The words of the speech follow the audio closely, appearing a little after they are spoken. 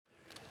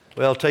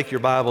Well, take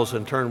your Bibles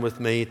and turn with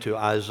me to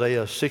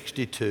Isaiah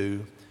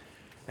 62,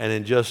 and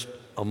in just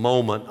a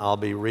moment I'll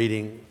be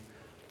reading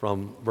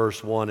from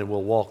verse 1 and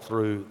we'll walk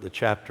through the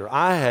chapter.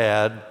 I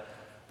had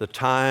the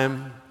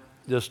time,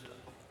 just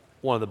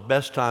one of the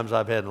best times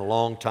I've had in a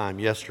long time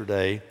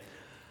yesterday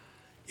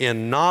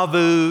in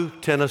Nauvoo,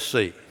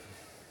 Tennessee.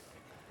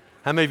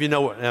 How many of you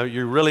know, now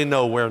you really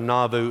know where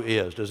Nauvoo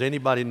is? Does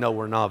anybody know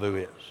where Nauvoo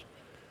is?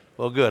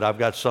 Well, good, I've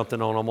got something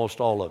on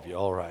almost all of you,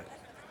 all right.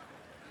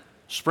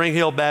 Spring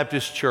Hill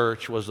Baptist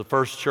Church was the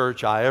first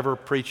church I ever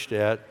preached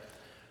at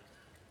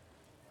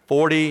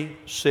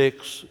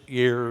 46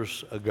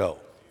 years ago.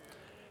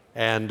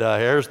 And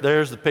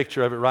there's the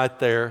picture of it right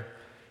there.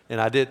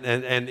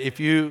 And if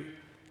you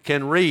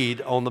can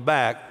read on the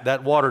back,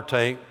 that water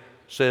tank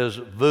says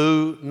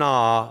Vu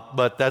Na,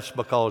 but that's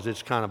because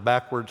it's kind of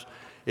backwards.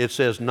 It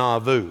says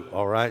Nauvoo,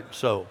 all right?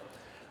 So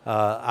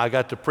I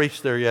got to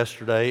preach there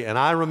yesterday, and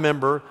I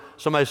remember,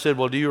 somebody said,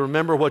 well, do you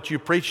remember what you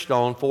preached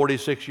on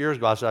 46 years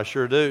ago? I said, I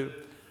sure do.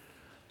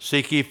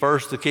 Seek ye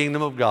first the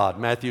kingdom of God,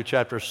 Matthew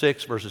chapter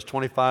 6, verses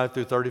 25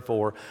 through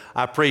 34.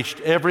 I preached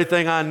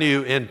everything I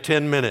knew in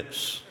 10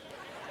 minutes.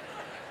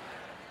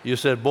 You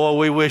said, boy,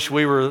 we wish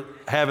we were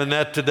having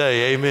that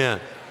today, amen.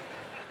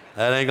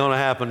 That ain't gonna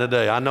happen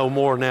today. I know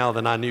more now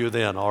than I knew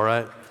then, all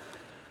right?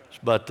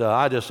 But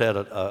I just had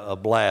a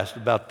blast.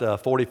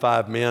 About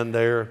 45 men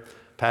there.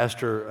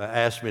 Pastor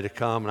asked me to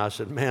come, and I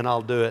said, man,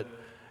 I'll do it.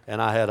 And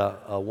I had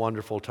a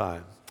wonderful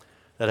time.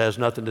 That has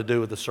nothing to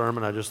do with the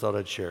sermon. I just thought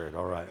I'd share it.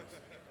 All right.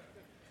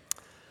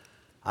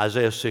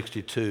 Isaiah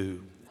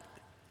 62.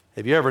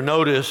 Have you ever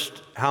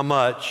noticed how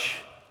much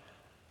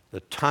the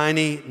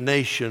tiny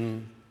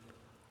nation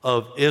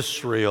of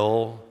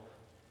Israel,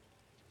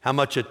 how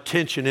much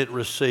attention it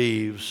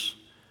receives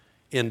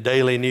in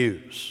daily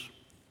news?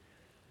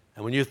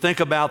 And when you think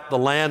about the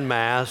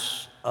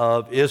landmass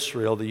of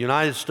Israel, the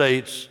United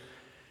States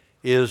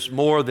is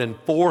more than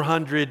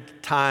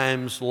 400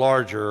 times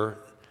larger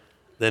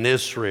than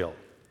Israel.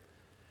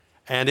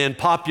 And in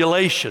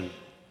population,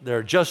 there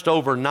are just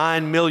over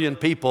 9 million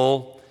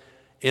people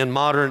in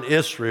modern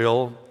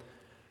Israel.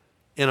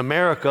 In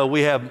America,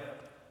 we have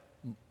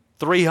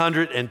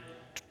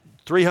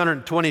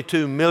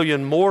 322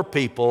 million more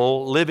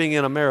people living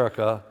in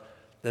America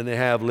than they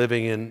have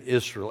living in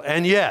Israel.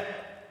 And yet,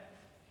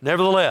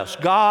 nevertheless,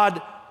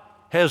 God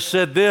has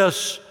said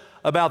this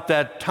about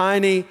that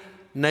tiny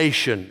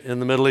nation in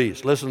the Middle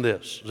East. Listen to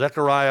this,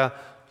 Zechariah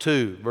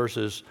 2,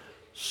 verses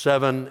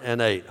 7 and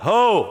 8.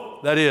 Ho,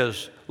 that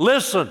is,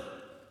 listen,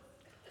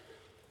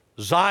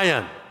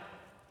 Zion,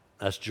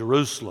 that's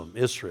Jerusalem,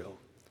 Israel.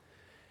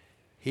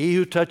 He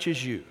who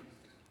touches you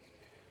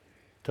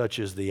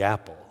touches the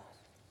apple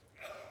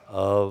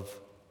of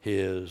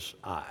his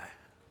eye.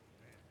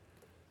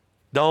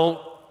 Don't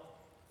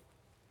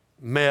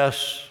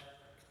mess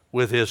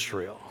with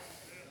Israel.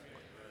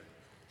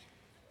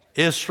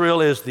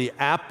 Israel is the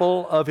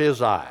apple of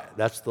his eye.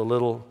 That's the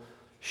little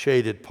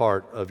shaded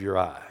part of your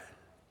eye.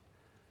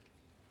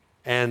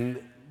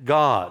 And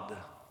God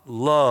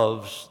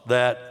loves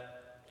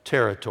that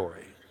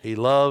territory. He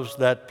loves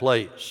that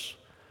place.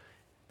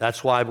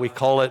 That's why we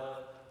call it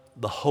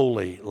the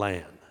Holy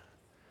Land.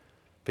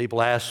 People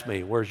ask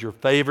me, where's your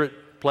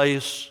favorite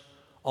place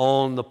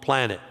on the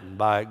planet? And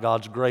by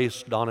God's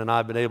grace, Don and I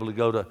have been able to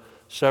go to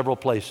several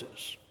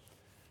places.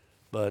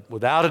 But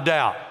without a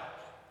doubt,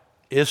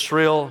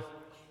 Israel,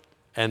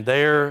 and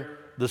there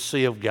the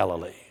Sea of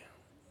Galilee.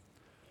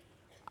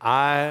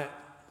 I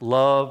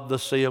love the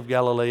Sea of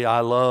Galilee.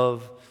 I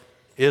love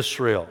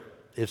Israel.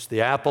 It's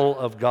the apple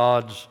of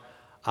God's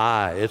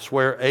eye. It's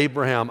where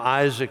Abraham,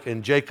 Isaac,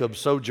 and Jacob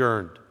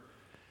sojourned.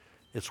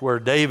 It's where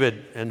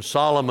David and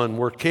Solomon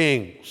were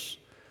kings.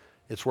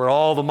 It's where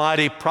all the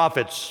mighty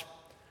prophets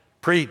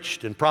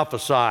preached and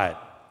prophesied.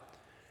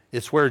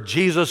 It's where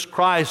Jesus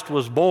Christ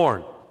was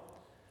born.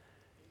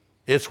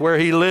 It's where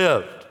he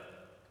lived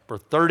for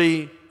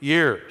 30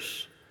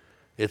 years.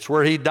 It's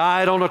where he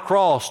died on a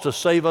cross to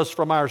save us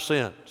from our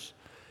sins.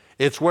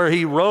 It's where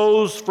he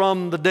rose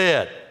from the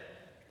dead.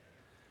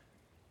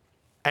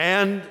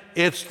 And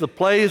it's the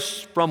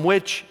place from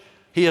which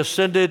he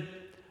ascended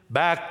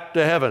back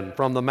to heaven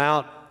from the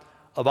Mount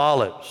of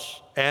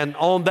Olives. And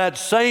on that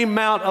same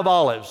Mount of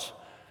Olives,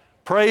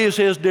 praise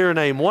his dear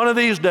name, one of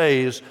these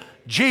days,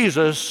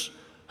 Jesus,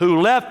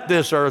 who left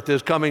this earth,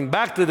 is coming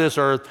back to this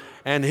earth,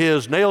 and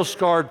his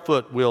nail-scarred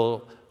foot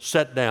will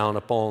set down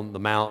upon the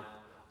Mount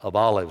of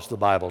Olives, the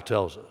Bible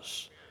tells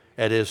us,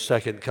 at his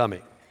second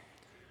coming.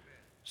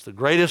 It's the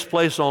greatest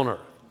place on earth.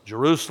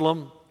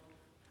 Jerusalem,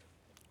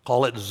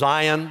 call it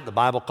Zion. The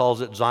Bible calls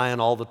it Zion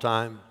all the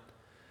time.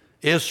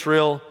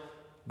 Israel,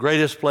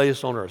 greatest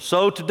place on earth.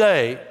 So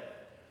today,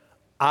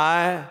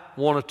 I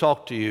want to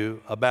talk to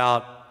you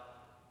about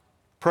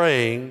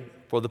praying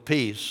for the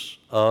peace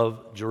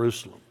of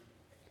Jerusalem.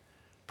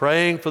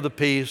 Praying for the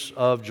peace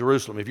of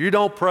Jerusalem. If you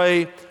don't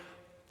pray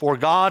for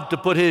God to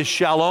put his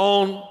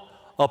shalom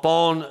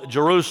upon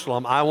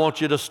Jerusalem, I want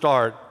you to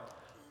start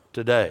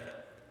today.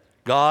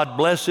 God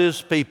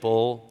blesses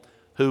people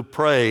who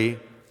pray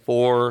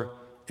for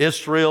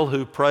Israel,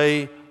 who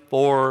pray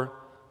for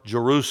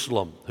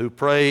Jerusalem, who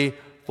pray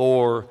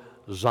for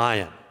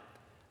Zion.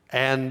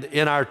 And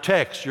in our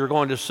text, you're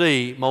going to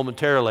see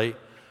momentarily,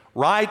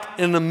 right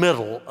in the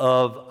middle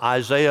of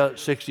Isaiah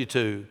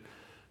 62,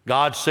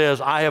 God says,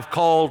 I have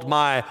called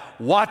my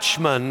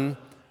watchmen,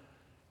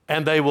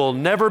 and they will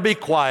never be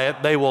quiet.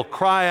 They will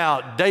cry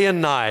out day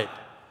and night.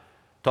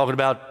 Talking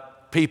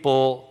about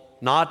people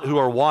not who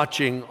are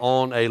watching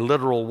on a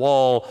literal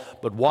wall,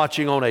 but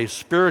watching on a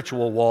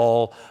spiritual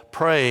wall,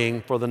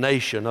 praying for the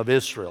nation of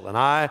Israel. And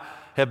I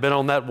have been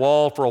on that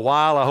wall for a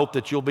while. I hope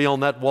that you'll be on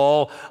that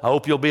wall. I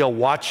hope you'll be a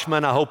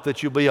watchman. I hope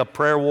that you'll be a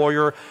prayer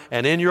warrior.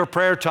 And in your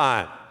prayer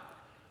time,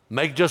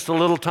 make just a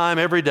little time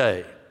every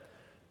day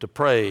to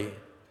pray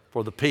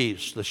for the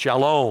peace, the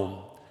shalom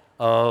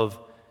of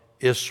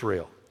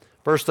Israel.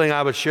 First thing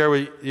I would share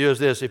with you is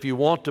this. If you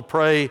want to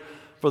pray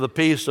for the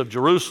peace of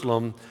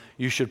Jerusalem,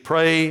 you should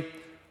pray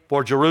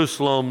for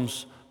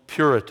Jerusalem's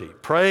purity.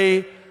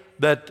 Pray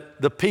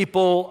that the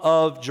people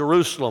of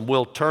Jerusalem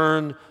will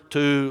turn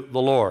to the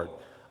Lord.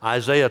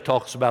 Isaiah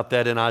talks about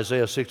that in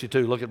Isaiah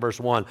 62. Look at verse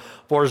 1.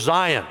 For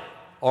Zion,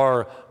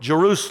 or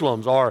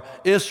Jerusalem's, or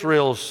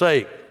Israel's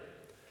sake,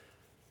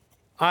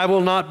 I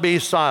will not be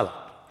silent.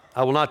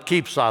 I will not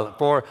keep silent.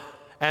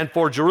 And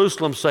for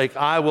Jerusalem's sake,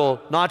 I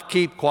will not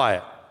keep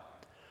quiet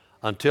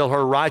until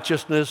her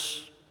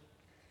righteousness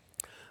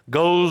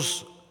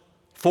goes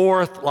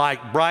forth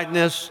like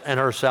brightness and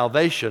her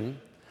salvation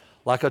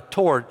like a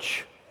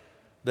torch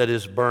that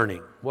is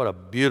burning. What a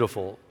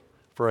beautiful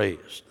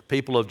phrase. The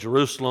people of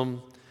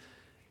Jerusalem,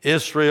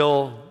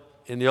 Israel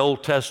in the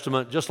Old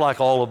Testament, just like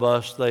all of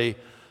us, they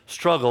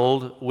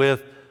struggled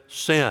with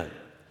sin.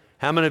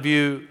 How many of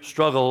you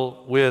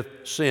struggle with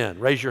sin?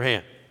 Raise your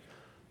hand.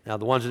 Now,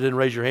 the ones that didn't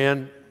raise your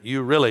hand,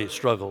 you really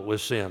struggle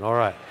with sin, all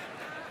right.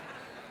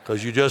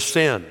 Because you just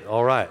sinned,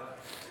 all right.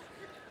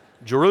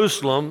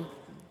 Jerusalem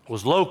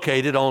was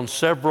located on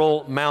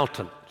several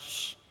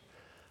mountains.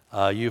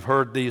 You've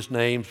heard these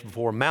names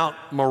before. Mount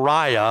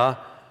Moriah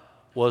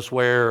was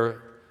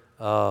where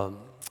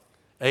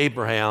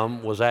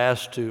Abraham was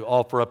asked to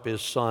offer up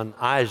his son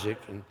Isaac,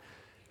 and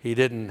he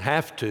didn't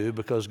have to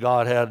because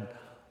God had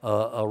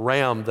a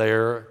ram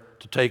there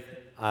to take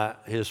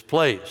his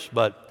place.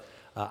 But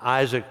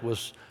Isaac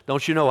was,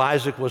 don't you know,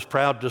 Isaac was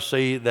proud to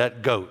see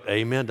that goat.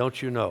 Amen,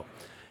 don't you know?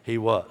 He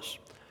was.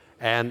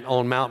 And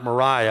on Mount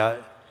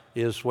Moriah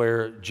is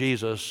where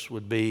Jesus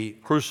would be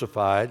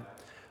crucified.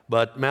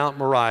 But Mount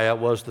Moriah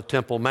was the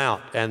Temple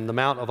Mount. And the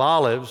Mount of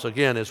Olives,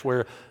 again, is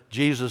where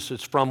Jesus,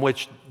 it's from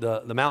which,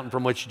 the mountain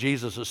from which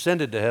Jesus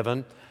ascended to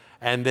heaven.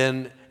 And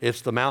then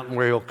it's the mountain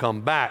where he'll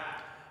come back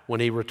when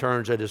he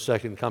returns at his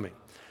second coming.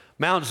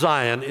 Mount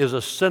Zion is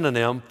a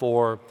synonym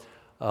for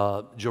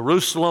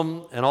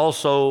Jerusalem and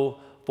also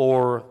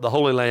for the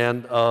Holy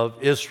Land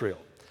of Israel.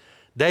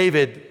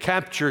 David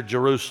captured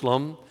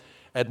Jerusalem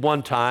at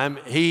one time.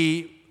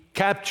 He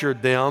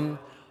captured them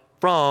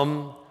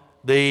from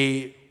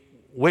the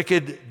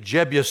wicked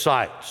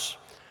Jebusites.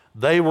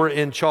 They were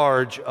in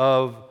charge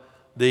of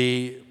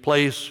the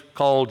place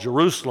called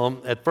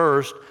Jerusalem at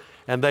first,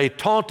 and they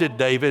taunted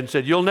David and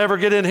said, "You'll never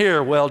get in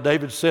here." Well,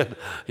 David said,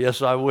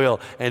 "Yes, I will."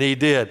 And he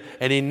did.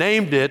 And he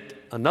named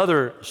it,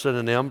 another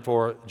synonym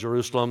for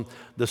Jerusalem,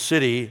 the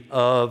city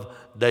of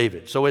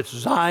David. So it's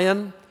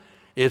Zion,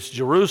 it's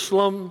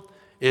Jerusalem,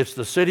 it's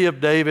the city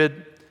of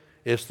David,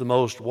 it's the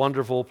most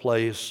wonderful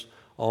place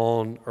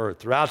on earth.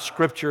 Throughout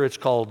Scripture, it's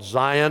called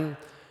Zion,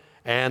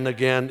 and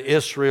again,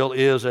 Israel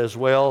is as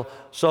well.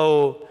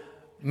 So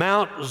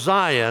Mount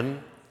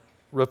Zion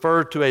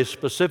referred to a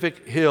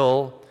specific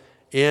hill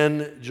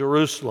in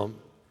Jerusalem,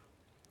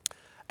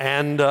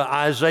 and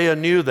Isaiah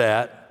knew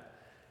that,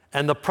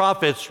 and the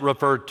prophets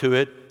referred to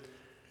it,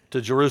 to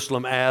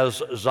Jerusalem,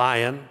 as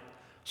Zion.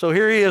 So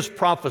here he is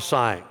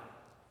prophesying,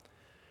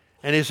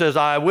 and he says,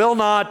 I will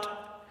not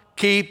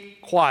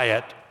keep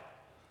quiet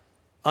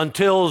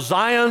until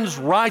Zion's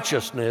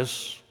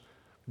righteousness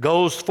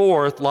goes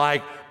forth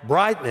like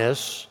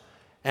brightness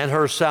and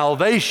her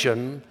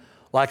salvation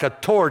like a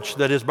torch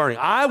that is burning.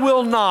 I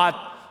will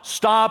not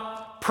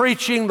stop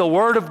preaching the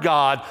Word of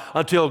God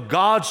until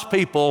God's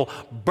people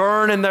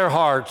burn in their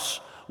hearts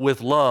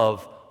with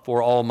love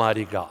for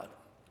Almighty God.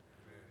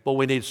 But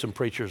we need some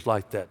preachers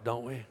like that,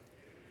 don't we?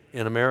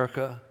 In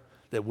America,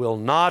 that will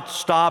not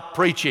stop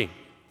preaching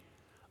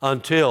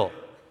until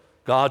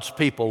God's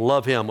people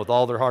love Him with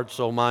all their heart,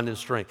 soul, mind, and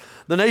strength.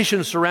 The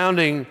nations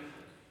surrounding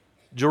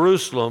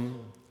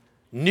Jerusalem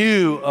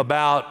knew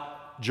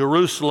about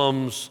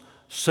Jerusalem's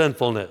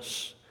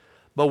sinfulness.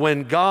 But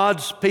when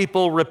God's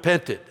people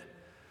repented,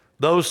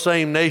 those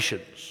same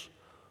nations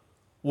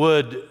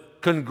would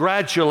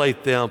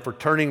congratulate them for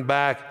turning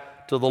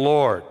back to the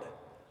Lord.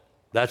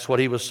 That's what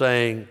he was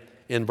saying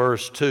in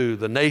verse 2.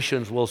 The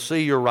nations will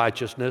see your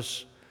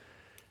righteousness,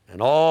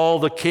 and all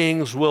the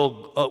kings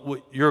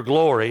will your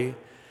glory,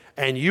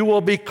 and you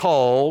will be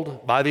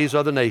called by these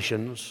other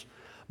nations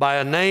by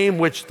a name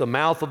which the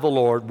mouth of the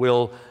Lord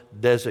will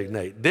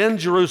designate. Then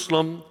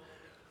Jerusalem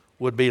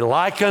would be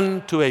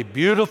likened to a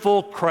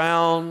beautiful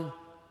crown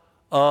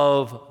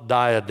of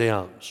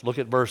diadems. Look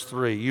at verse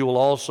 3. You will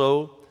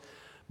also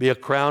be a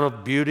crown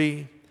of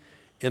beauty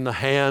in the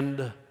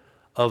hand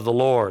of the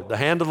Lord. The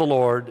hand of the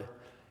Lord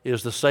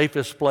is the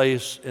safest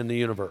place in the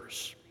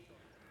universe.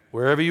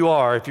 Wherever you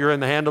are, if you're in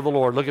the hand of the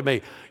Lord, look at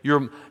me,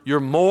 you're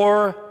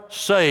more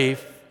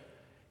safe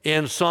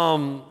in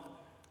some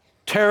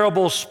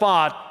terrible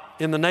spot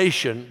in the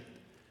nation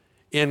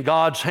in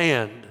God's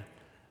hand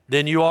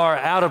than you are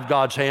out of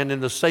God's hand in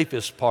the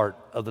safest part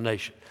of the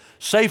nation.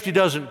 Safety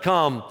doesn't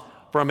come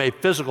from a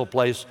physical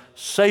place.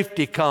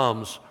 Safety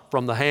comes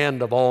from the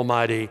hand of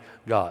Almighty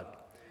God.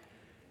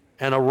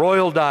 And a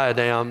royal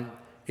diadem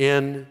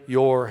in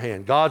your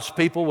hand. God's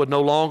people would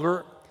no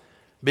longer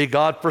be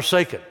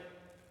God-forsaken,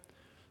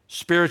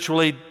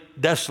 spiritually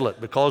desolate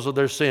because of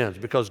their sins,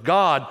 because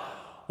God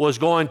was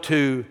going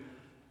to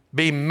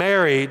be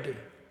married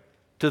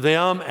to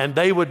them and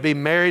they would be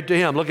married to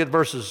Him. Look at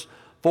verses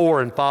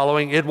 4 and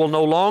following. It will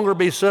no longer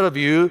be said of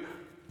you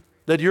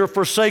that you're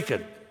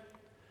forsaken,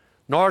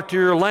 nor to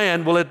your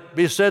land will it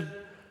be said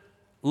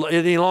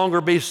any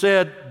longer be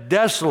said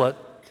desolate,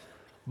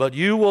 but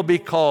you will be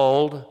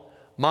called,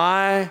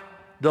 my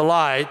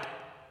delight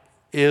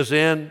is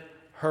in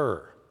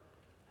her,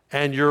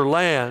 and your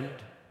land,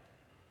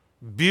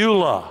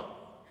 Beulah.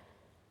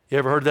 You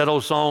ever heard that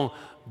old song,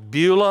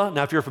 Beulah?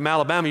 Now, if you're from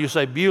Alabama, you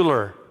say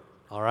Bueller,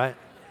 all right?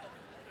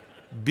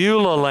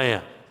 Beulah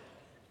land.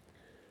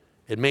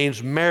 It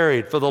means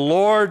married. For the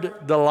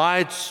Lord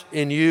delights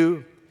in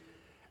you,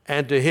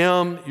 and to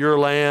Him your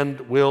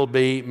land will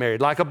be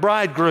married. Like a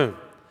bridegroom,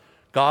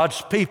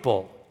 God's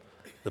people,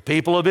 the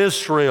people of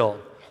Israel,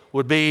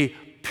 would be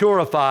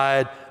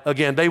purified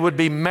again. They would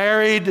be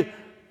married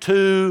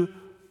to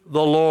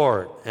the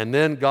Lord. And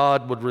then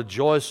God would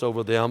rejoice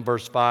over them.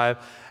 Verse 5,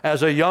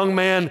 as a young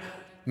man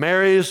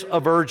marries a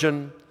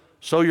virgin,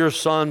 so your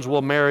sons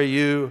will marry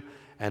you.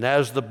 And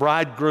as the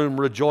bridegroom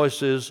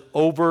rejoices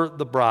over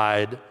the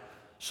bride,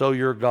 so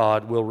your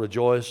God will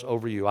rejoice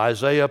over you.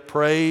 Isaiah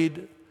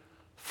prayed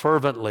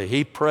fervently.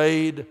 He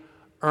prayed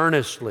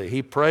earnestly.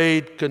 He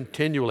prayed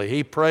continually.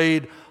 He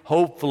prayed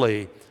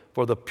hopefully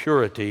for the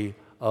purity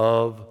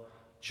of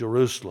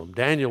Jerusalem.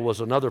 Daniel was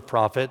another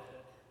prophet,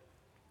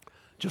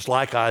 just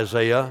like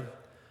Isaiah,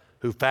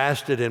 who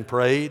fasted and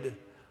prayed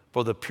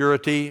for the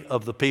purity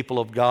of the people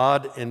of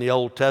God in the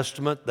Old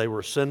Testament. They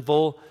were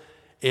sinful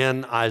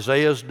in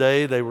Isaiah's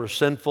day. They were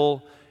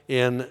sinful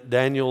in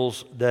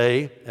Daniel's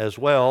day as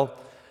well.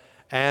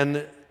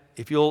 And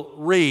if you'll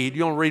read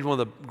one of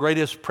the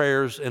greatest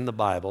prayers in the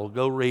Bible.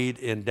 Go read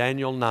in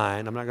Daniel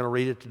 9. I'm not going to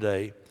read it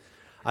today.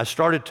 I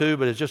started to,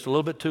 but it's just a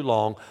little bit too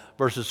long.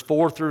 Verses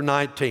 4 through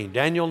 19.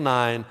 Daniel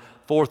 9,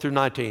 4 through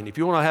 19. If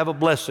you want to have a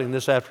blessing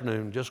this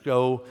afternoon, just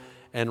go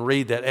and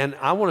read that. And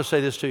I want to say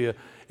this to you.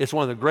 It's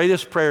one of the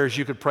greatest prayers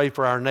you could pray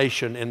for our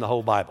nation in the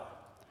whole Bible.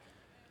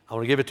 I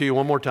want to give it to you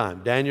one more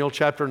time. Daniel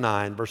chapter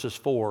 9, verses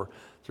 4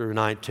 through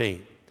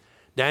 19.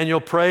 Daniel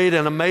prayed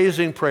an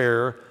amazing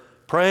prayer,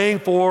 praying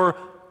for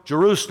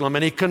Jerusalem,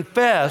 and he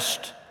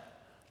confessed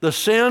the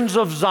sins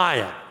of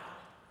Zion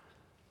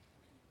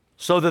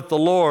so that the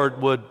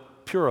Lord would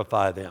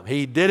purify them.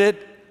 He did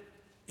it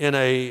in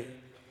a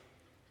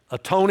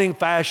atoning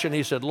fashion.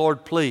 He said,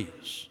 Lord,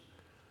 please,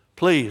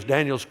 please.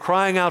 Daniel's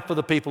crying out for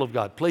the people of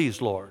God.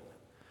 Please, Lord,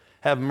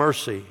 have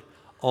mercy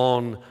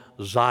on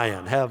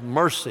Zion. Have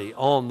mercy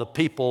on the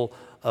people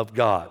of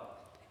God.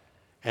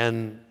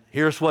 And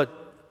here's what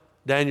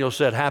Daniel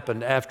said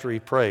happened after he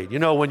prayed. You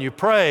know, when you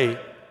pray,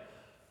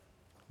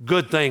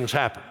 good things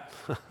happen.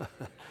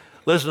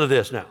 Listen to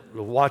this now.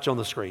 Watch on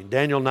the screen.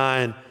 Daniel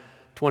 9,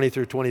 20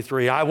 through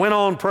 23. I went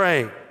on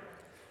praying,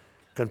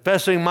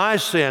 confessing my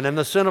sin and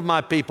the sin of my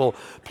people,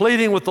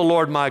 pleading with the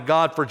Lord my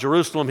God for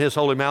Jerusalem, His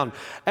holy mountain.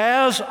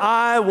 As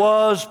I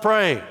was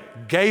praying,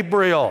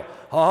 Gabriel,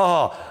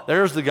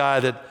 there's the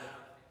guy that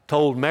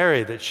told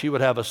Mary that she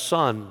would have a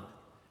son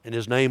and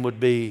his name would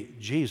be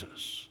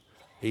Jesus.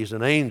 He's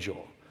an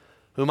angel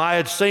whom I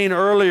had seen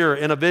earlier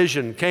in a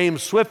vision, came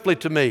swiftly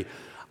to me.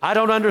 I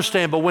don't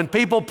understand, but when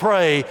people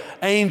pray,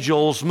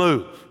 angels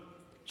move.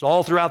 It's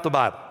all throughout the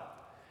Bible.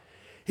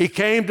 He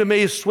came to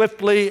me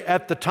swiftly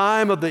at the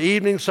time of the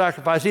evening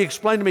sacrifice. He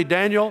explained to me,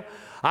 Daniel,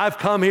 I've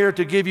come here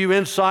to give you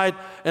insight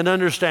and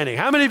understanding.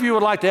 How many of you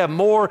would like to have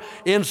more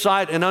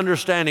insight and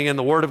understanding in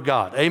the Word of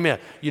God? Amen.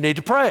 You need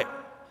to pray.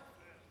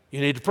 You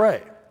need to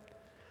pray.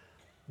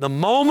 The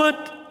moment,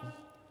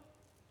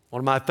 one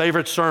of my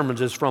favorite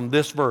sermons is from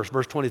this verse,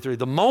 verse 23.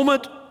 The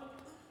moment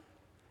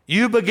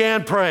you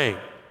began praying,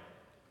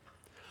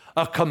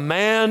 a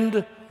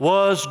command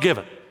was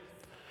given.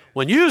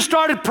 When you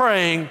started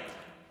praying,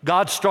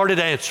 God started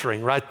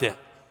answering right then.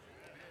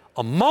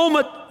 A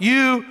moment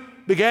you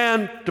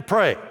began to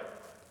pray,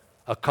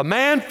 a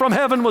command from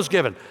heaven was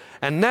given.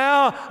 And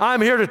now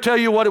I'm here to tell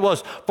you what it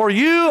was. For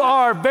you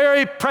are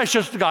very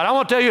precious to God. I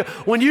want to tell you,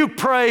 when you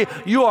pray,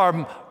 you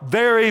are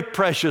very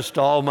precious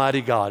to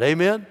Almighty God.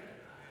 Amen?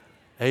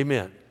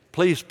 Amen.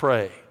 Please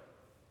pray.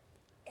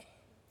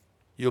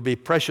 You'll be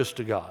precious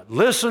to God.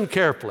 Listen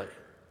carefully.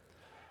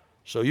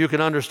 so you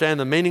can understand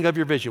the meaning of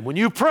your vision. When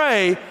you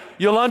pray,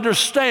 you'll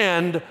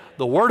understand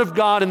the Word of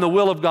God and the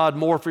will of God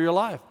more for your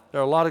life. There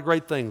are a lot of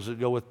great things that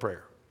go with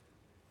prayer.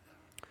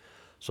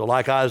 So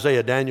like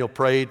Isaiah, Daniel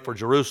prayed for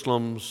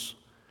Jerusalem's,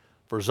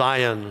 for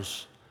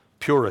Zion's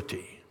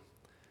purity.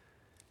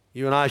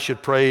 You and I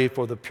should pray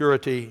for the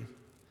purity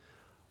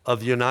of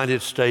the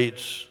United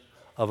States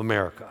of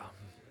America.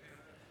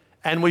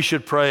 And we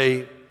should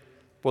pray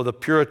for the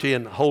purity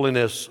and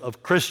holiness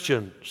of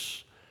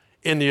Christians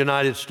in the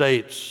United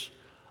States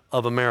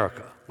of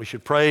America. We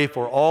should pray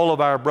for all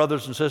of our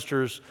brothers and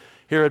sisters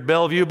here at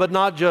Bellevue, but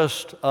not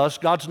just us.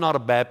 God's not a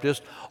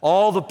Baptist.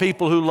 All the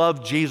people who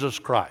love Jesus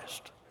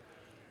Christ.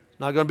 It's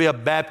not going to be a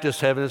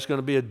Baptist heaven. It's going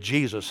to be a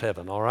Jesus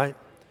heaven, all right?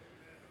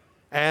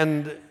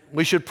 And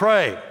we should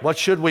pray. What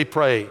should we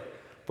pray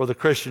for the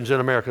Christians in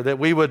America? That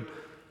we would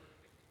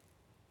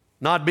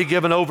not be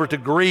given over to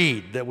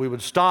greed, that we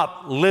would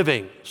stop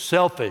living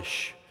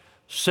selfish,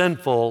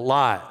 sinful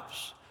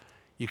lives.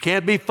 You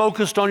can't be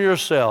focused on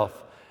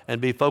yourself and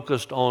be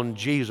focused on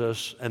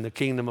Jesus and the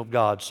kingdom of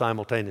God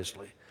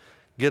simultaneously.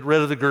 Get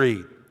rid of the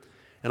greed.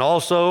 And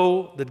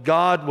also that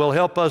God will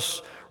help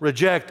us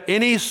reject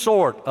any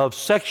sort of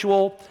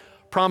sexual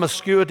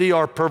promiscuity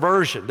or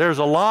perversion. There's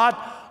a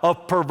lot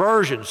of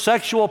perversion,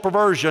 sexual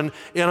perversion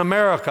in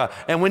America,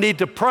 and we need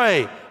to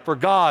pray for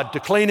God to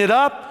clean it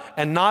up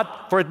and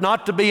for it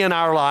not to be in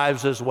our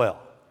lives as well.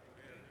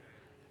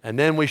 And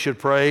then we should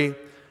pray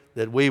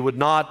that we would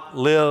not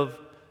live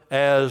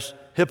as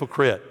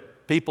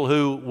hypocrite, people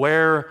who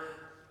wear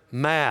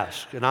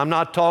masks. And I'm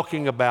not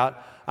talking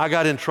about, I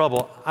got in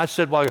trouble. I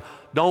said, well,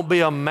 don't be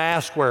a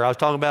mask wearer. I was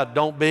talking about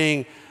don't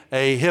being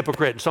a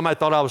hypocrite. And somebody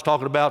thought I was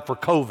talking about for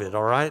COVID,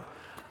 all right?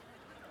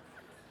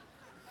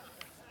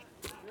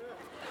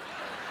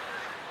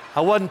 I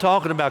wasn't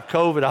talking about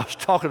COVID. I was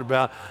talking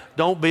about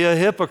don't be a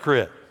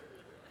hypocrite,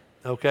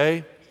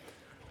 okay?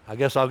 I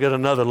guess I'll get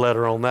another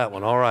letter on that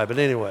one. All right, but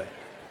anyway.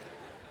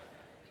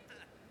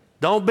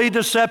 Don't be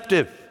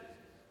deceptive.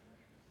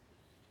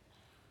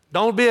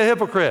 Don't be a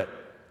hypocrite.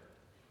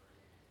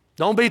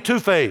 Don't be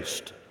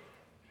two-faced.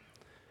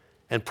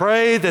 And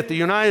pray that the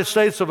United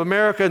States of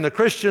America and the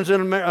Christians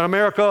in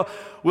America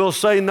will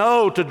say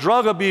no to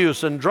drug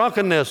abuse and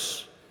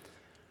drunkenness.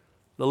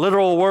 The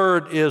literal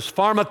word is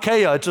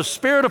pharmakeia. It's a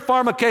spirit of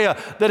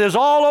pharmakeia that is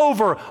all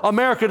over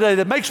America today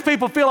that makes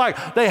people feel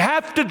like they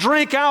have to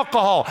drink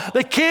alcohol.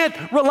 They can't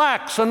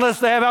relax unless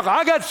they have alcohol.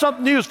 I got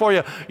some news for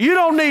you. You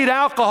don't need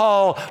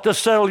alcohol to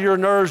settle your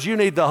nerves. You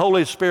need the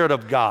Holy Spirit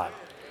of God.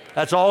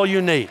 That's all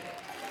you need.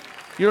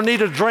 You don't need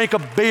to drink a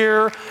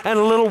beer and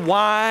a little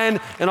wine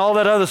and all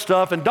that other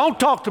stuff. And don't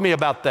talk to me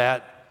about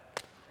that.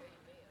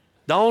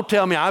 Don't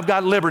tell me I've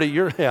got liberty.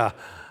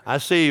 I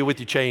see you with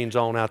your chains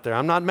on out there.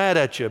 I'm not mad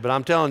at you, but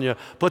I'm telling you,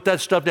 put that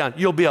stuff down.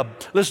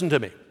 Listen to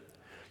me.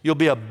 You'll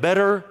be a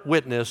better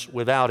witness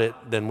without it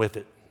than with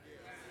it.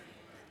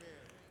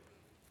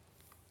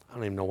 I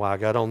don't even know why I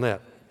got on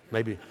that.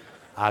 Maybe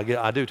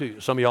I do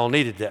too. Some of y'all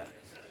needed that.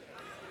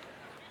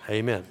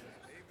 Amen.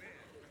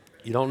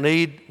 You don't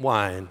need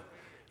wine.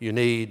 You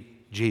need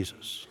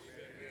Jesus.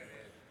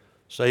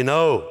 Say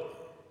no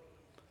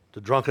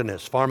to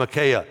drunkenness,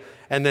 pharmakeia,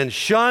 and then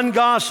shun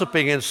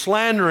gossiping and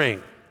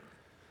slandering.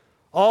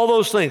 All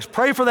those things.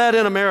 Pray for that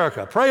in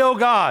America. Pray, oh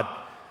God,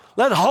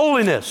 let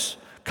holiness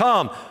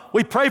come.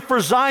 We pray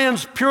for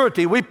Zion's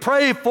purity. We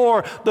pray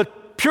for the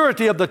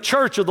purity of the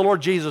church of the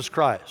Lord Jesus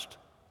Christ.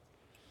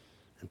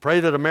 And pray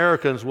that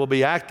Americans will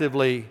be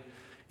actively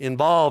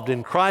involved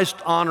in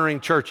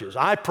Christ-honoring churches.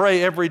 I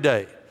pray every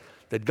day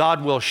that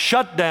God will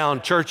shut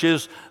down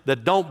churches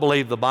that don't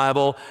believe the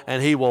Bible,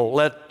 and He will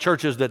let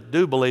churches that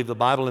do believe the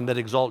Bible and that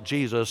exalt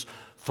Jesus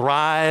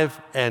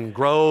thrive and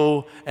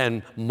grow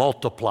and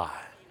multiply.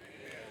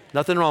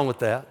 Nothing wrong with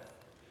that,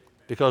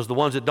 because the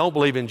ones that don't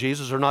believe in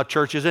Jesus are not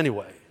churches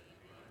anyway.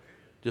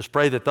 Just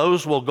pray that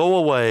those will go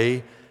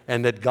away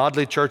and that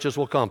godly churches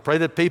will come. Pray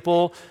that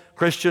people,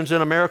 Christians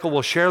in America,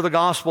 will share the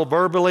gospel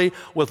verbally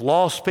with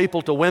lost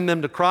people to win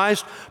them to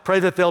Christ. Pray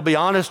that they'll be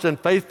honest and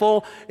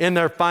faithful in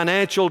their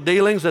financial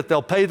dealings, that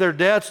they'll pay their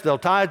debts, they'll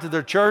tithe to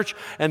their church,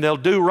 and they'll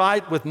do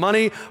right with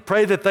money.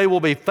 Pray that they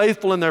will be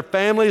faithful in their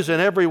families in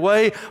every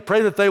way.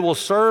 Pray that they will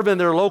serve in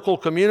their local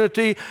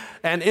community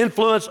and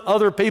influence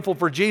other people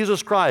for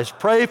Jesus Christ.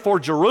 Pray for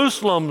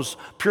Jerusalem's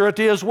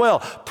purity as well.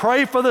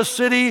 Pray for the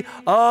city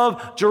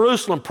of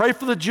Jerusalem. Pray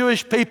for the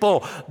Jewish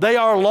people. They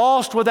are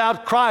lost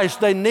without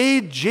Christ. They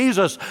need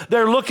Jesus.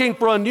 They're looking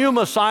for a new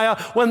Messiah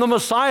when the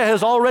Messiah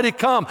has already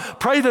come.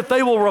 Pray that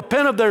they will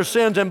repent of their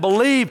sins and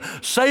believe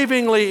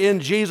savingly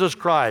in Jesus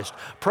Christ.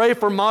 Pray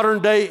for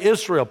modern day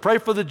Israel. Pray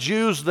for the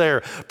Jews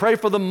there. Pray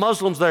for the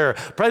Muslims there.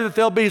 Pray that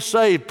they'll be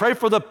saved. Pray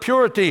for the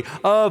purity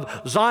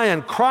of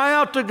Zion. Cry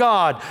out to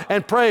God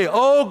and pray,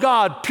 oh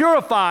God,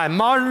 purify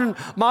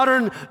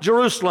modern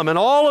Jerusalem and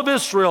all of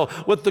Israel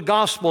with the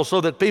gospel so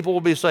that people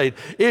will be saved.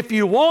 If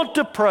you want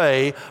to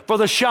pray for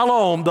the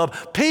shalom, the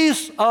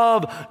peace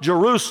of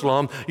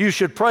Jerusalem, you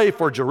should pray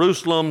for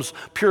Jerusalem's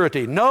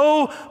purity.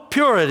 No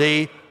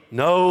purity,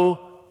 no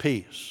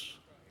peace.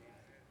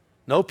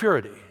 No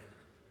purity,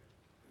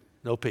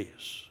 No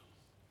peace.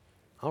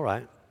 All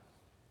right.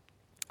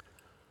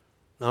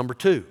 Number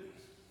 2,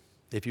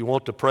 if you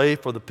want to pray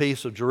for the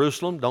peace of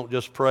Jerusalem, don't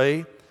just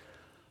pray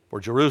for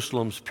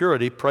Jerusalem's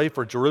purity, pray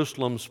for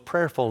Jerusalem's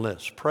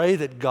prayerfulness. Pray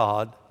that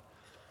God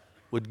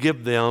would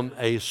give them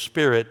a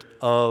spirit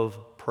of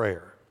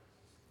prayer.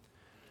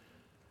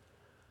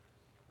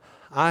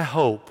 I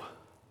hope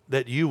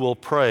that you will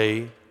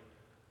pray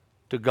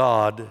to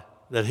God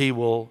that He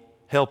will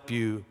help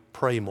you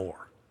pray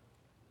more.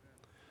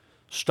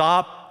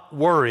 Stop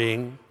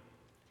worrying.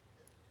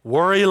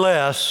 Worry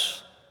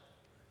less.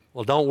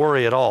 Well, don't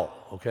worry at all,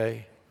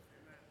 okay?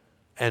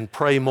 And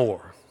pray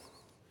more.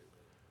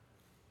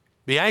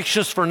 Be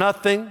anxious for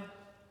nothing,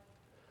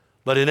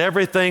 but in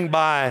everything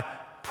by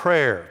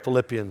prayer,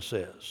 Philippians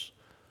says.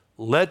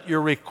 Let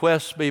your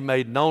requests be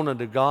made known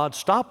unto God.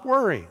 Stop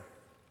worrying.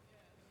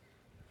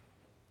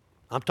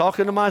 I'm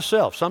talking to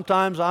myself.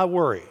 Sometimes I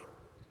worry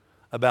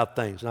about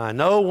things. And I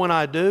know when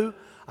I do,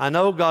 I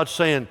know God's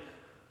saying,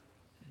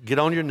 get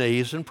on your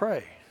knees and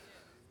pray.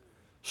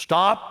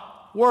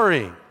 Stop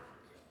worrying.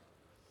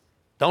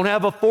 Don't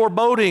have a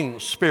foreboding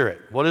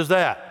spirit. What is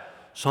that?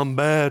 Something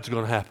bad's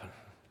going to happen.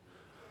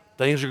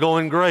 Things are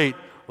going great.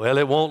 Well,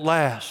 it won't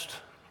last.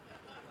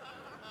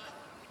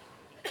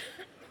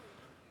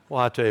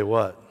 Well, I tell you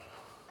what,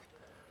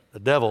 the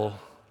devil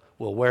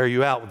will wear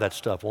you out with that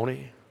stuff, won't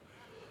he?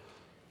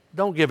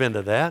 Don't give in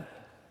to that.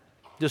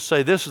 Just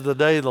say, this is the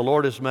day the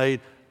Lord has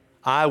made.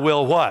 I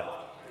will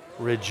what?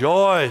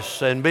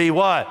 Rejoice and be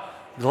what?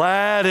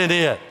 Glad in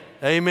it.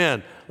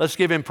 Amen. Let's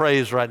give Him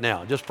praise right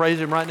now. Just praise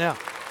Him right now.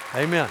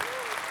 Amen.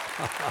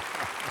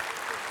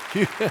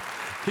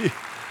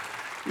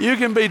 You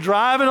can be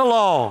driving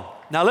along.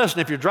 Now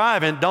listen, if you're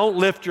driving, don't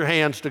lift your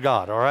hands to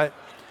God, all right?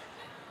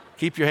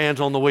 Keep your hands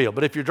on the wheel.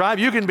 But if you're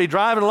driving, you can be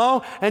driving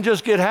along and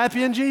just get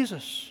happy in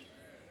Jesus.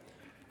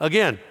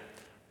 Again,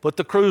 put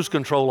the cruise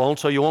control on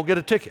so you won't get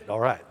a ticket, all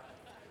right?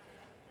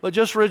 But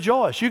just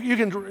rejoice. You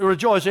can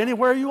rejoice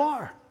anywhere you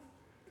are.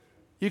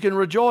 You can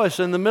rejoice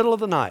in the middle of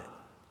the night.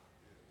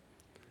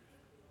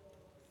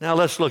 Now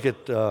let's look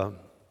at,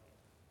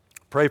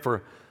 pray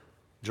for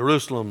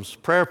Jerusalem's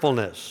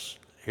prayerfulness.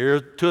 Here are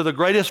 2 of the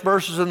greatest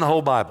verses in the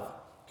whole Bible,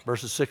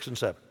 verses 6 and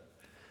 7.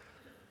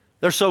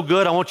 They're so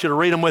good, I want you to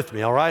read them with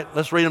me, all right?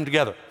 Let's read them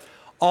together.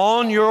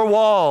 On your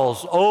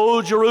walls,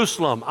 O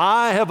Jerusalem,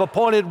 I have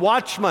appointed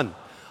watchmen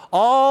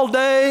all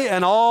day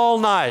and all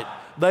night.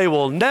 They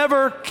will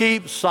never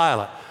keep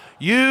silent.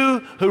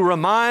 You who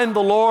remind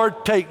the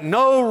Lord, take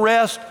no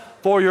rest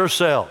for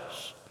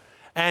yourselves,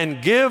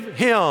 and give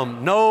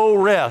Him no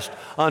rest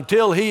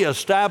until He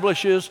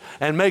establishes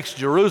and makes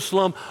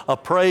Jerusalem a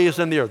praise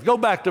in the earth. Go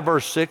back to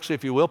verse 6,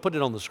 if you will. Put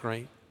it on the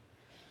screen.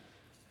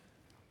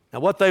 Now,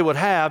 what they would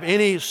have,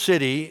 any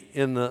city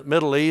in the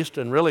Middle East,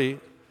 and really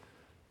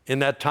in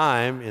that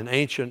time, in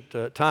ancient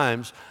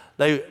times,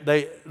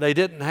 they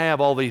didn't have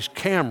all these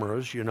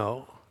cameras, you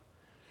know,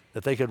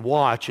 that they could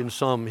watch in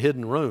some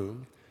hidden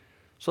room.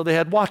 So they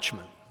had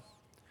watchmen.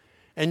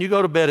 And you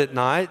go to bed at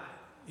night,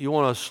 you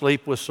want to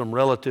sleep with some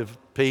relative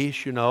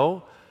peace, you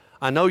know.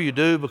 I know you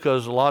do,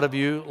 because a lot of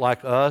you,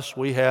 like us,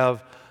 we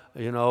have,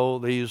 you know,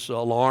 these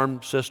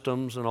alarm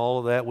systems and all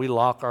of that. We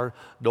lock our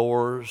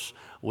doors.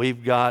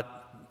 We've got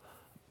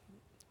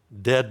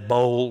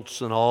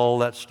deadbolts and all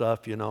that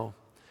stuff, you know.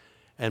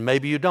 And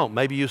maybe you don't.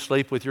 Maybe you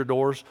sleep with your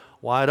doors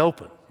wide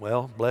open.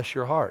 Well, bless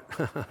your heart.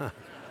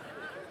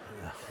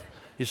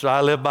 You say,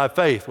 I live by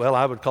faith. Well,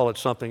 I would call it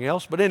something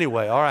else. But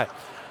anyway, all right.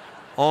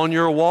 On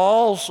your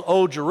walls,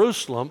 O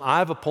Jerusalem,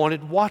 I've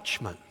appointed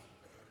watchmen.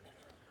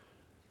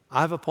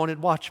 I've appointed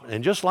watchmen.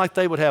 And just like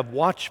they would have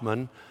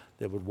watchmen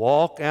that would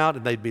walk out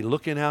and they'd be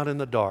looking out in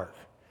the dark,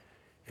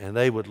 and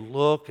they would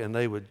look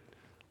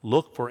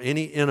for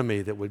any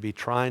enemy that would be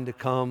trying to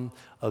come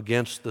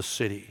against the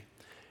city.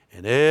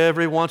 And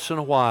every once in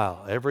a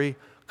while, every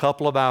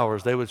couple of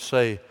hours, they would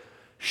say,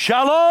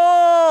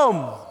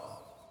 Shalom!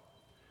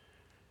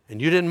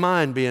 And you didn't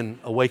mind being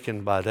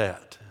awakened by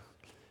that,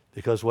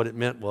 because what it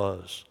meant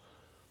was,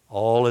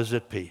 all is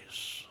at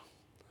peace.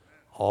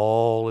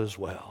 All is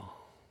well.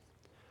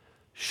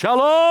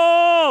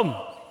 Shalom!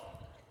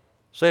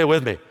 Say it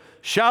with me.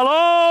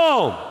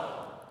 Shalom!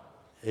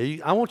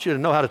 I want you to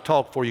know how to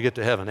talk before you get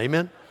to heaven.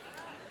 Amen?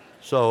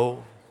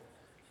 So,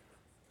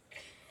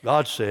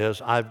 God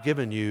says, I've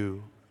given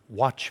you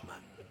watchmen.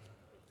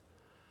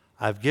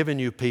 I've given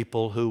you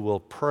people who will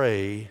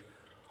pray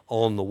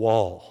on the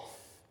wall.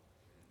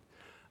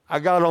 I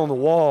got on the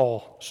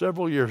wall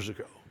several years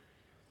ago,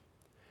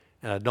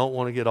 and I don't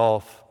want to get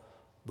off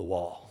the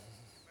wall.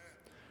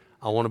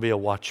 I want to be a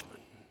watchman.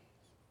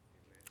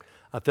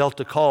 I felt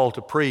a call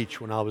to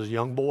preach when I was a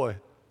young boy,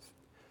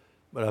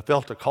 but I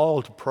felt a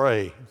call to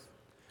pray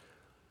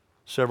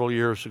several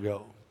years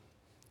ago.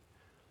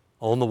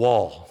 On the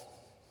wall.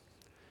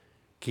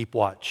 Keep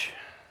watch.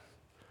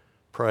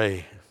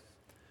 Pray.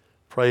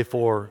 Pray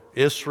for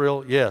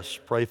Israel, yes.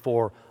 Pray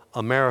for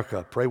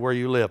America. Pray where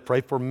you live.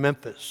 Pray for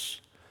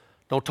Memphis.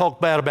 Don't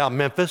talk bad about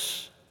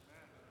Memphis.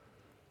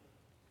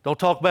 Don't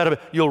talk bad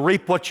about it. You'll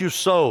reap what you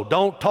sow.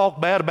 Don't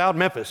talk bad about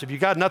Memphis. If you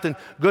got nothing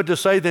good to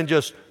say, then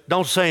just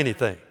don't say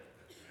anything.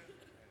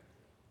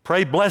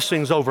 Pray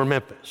blessings over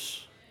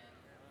Memphis.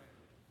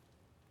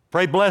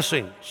 Pray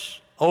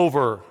blessings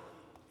over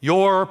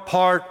your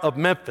part of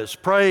Memphis.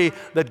 Pray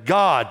that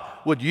God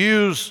would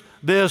use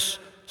this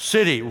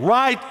city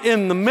right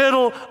in the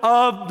middle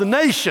of the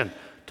nation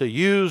to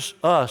use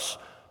us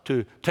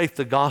to take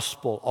the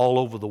gospel all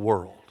over the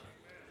world.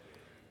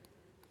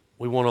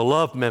 We want to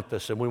love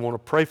Memphis and we want to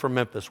pray for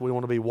Memphis. We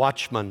want to be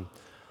watchmen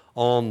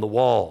on the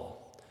wall.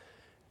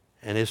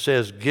 And it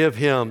says, give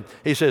him,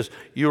 he says,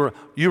 you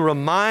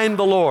remind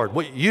the Lord.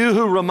 You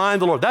who remind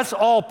the Lord. That's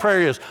all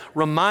prayer is,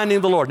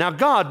 reminding the Lord. Now,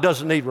 God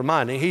doesn't need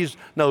reminding. He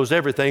knows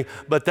everything,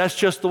 but that's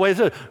just the way it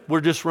is.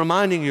 We're just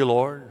reminding you,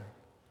 Lord.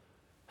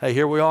 Hey,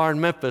 here we are in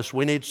Memphis.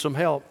 We need some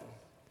help.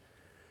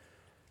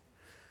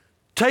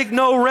 Take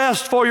no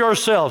rest for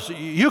yourselves.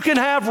 You can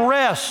have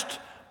rest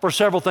for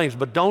several things,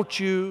 but don't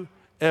you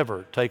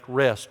ever take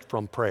rest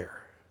from prayer.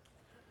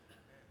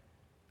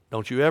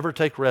 Don't you ever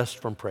take rest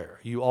from prayer.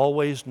 You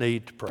always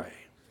need to pray.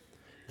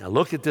 Now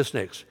look at this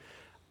next.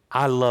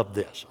 I love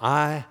this.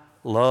 I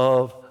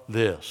love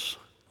this.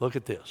 Look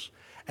at this.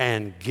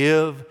 And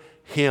give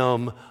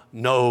him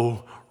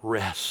no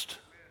rest.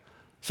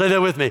 Say that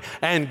with me.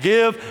 And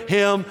give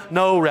him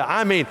no rest.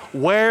 I mean,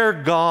 wear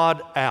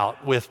God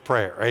out with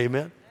prayer.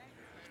 Amen.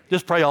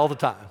 Just pray all the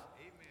time.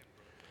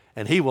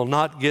 And he will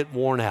not get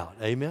worn out.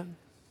 Amen.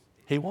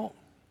 He won't.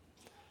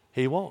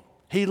 He won't.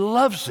 He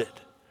loves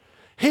it.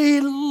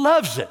 He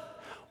loves it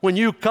when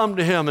you come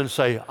to him and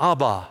say,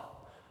 Abba,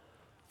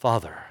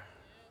 Father,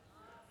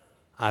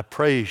 I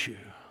praise you.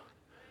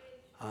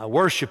 I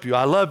worship you.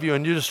 I love you.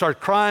 And you just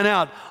start crying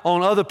out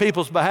on other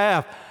people's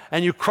behalf.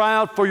 And you cry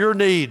out for your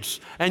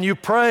needs. And you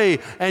pray.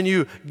 And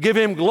you give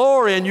him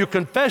glory. And you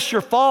confess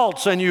your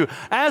faults. And you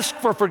ask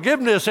for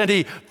forgiveness. And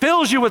he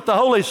fills you with the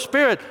Holy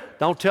Spirit.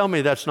 Don't tell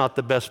me that's not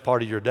the best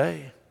part of your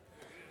day.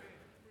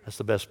 That's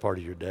the best part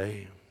of your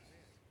day.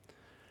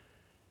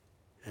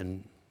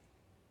 And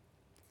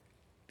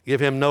give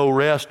him no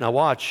rest. Now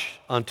watch,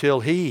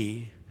 until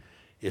he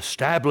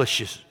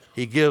establishes,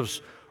 he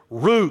gives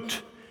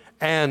root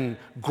and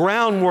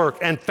groundwork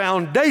and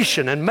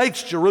foundation and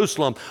makes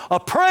Jerusalem a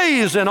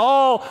praise in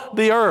all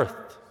the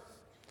earth.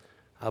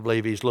 I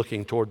believe he's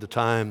looking toward the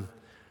time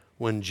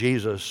when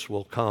Jesus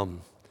will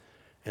come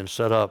and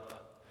set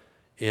up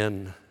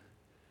in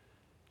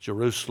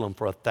Jerusalem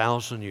for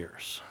 1,000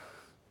 years.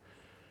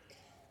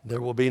 There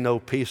will be no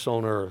peace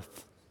on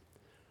earth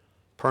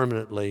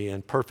permanently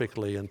and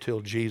perfectly until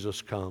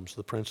Jesus comes,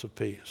 the Prince of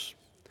Peace.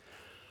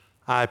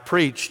 I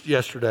preached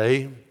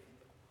yesterday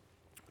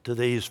to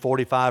these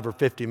 45 or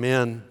 50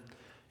 men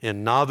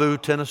in Nauvoo,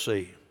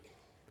 Tennessee,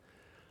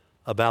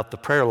 about the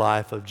prayer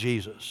life of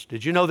Jesus.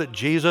 Did you know that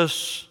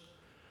Jesus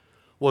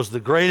was the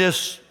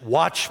greatest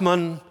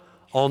watchman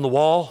on the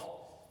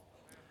wall?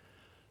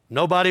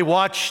 Nobody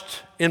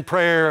watched in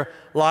prayer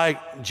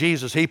like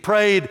Jesus. He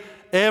prayed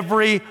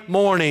every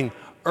morning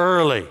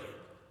early.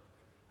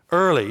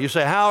 Early. You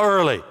say, how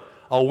early?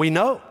 Oh, we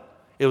know.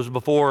 It was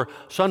before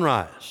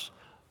sunrise.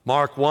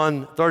 Mark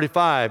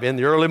 1:35, in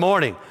the early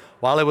morning,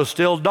 while it was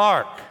still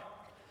dark,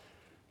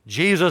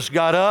 Jesus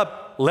got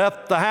up,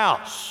 left the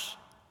house.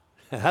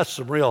 That's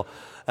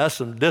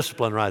some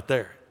discipline right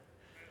there.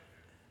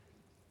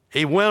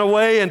 He went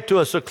away into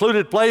a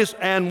secluded place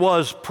and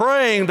was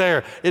praying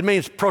there. It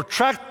means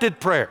protracted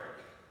prayer.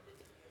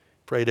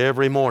 Prayed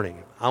every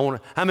morning. How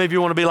many of you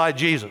want to be like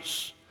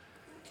Jesus?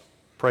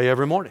 Pray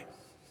every morning.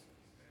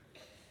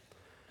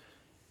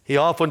 He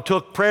often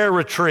took prayer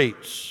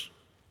retreats.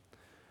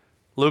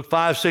 Luke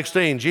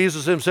 5:16,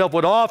 Jesus himself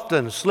would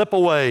often slip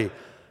away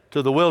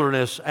to the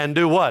wilderness and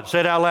do what?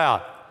 Say it out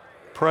loud.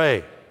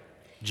 Pray.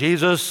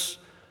 Jesus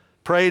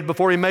prayed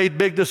before he made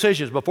big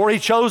decisions. Before he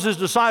chose his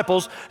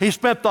disciples, he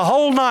spent the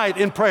whole night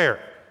in prayer.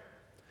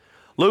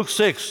 Luke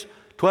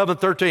 6:12 and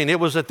 13, it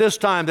was at this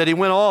time that he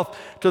went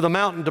off to the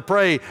mountain to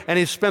pray, and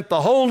he spent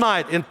the whole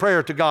night in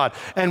prayer to God.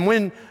 And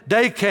when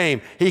day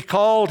came, he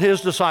called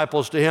his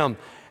disciples to him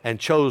and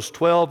chose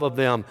 12 of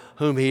them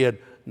whom he had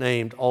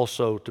named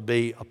also to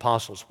be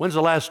apostles. When's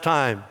the last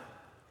time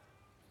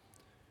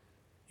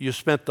you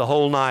spent the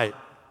whole night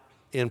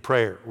in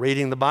prayer?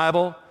 Reading the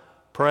Bible,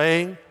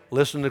 praying,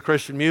 listening to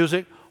Christian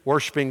music,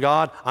 worshiping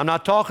God. I'm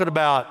not talking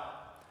about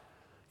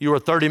you were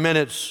 30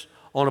 minutes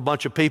on a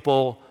bunch of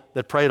people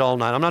that prayed all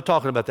night. I'm not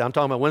talking about that. I'm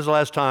talking about when's the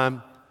last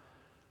time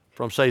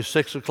from say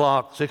 6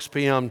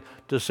 p.m.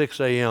 to 6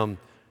 a.m.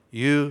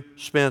 you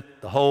spent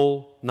the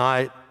whole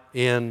night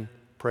in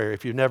prayer.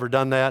 If you've never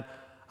done that,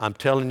 I'm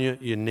telling you,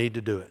 you need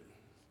to do it.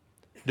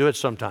 Do it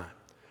sometime.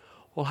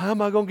 Well, how am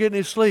I going to get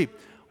any sleep?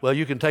 Well,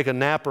 you can take a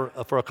nap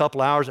for a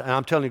couple hours, and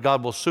I'm telling you,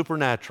 God will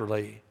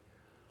supernaturally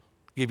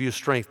give you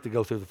strength to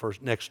go through the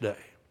next day.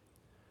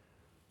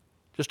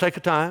 Just take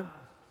a time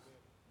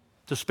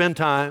to spend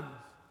time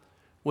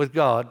with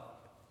God.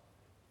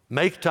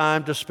 Make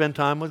time to spend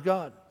time with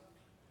God.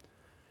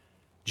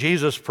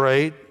 Jesus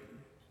prayed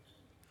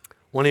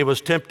when he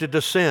was tempted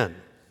to sin.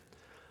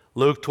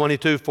 Luke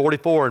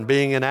 22:44, and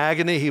being in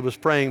agony, he was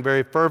praying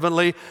very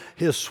fervently.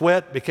 His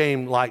sweat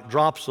became like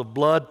drops of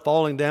blood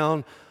falling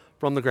down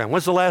from the ground.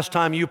 When's the last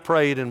time you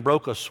prayed and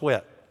broke a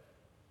sweat?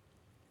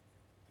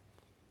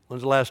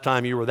 When's the last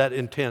time you were that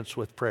intense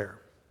with prayer?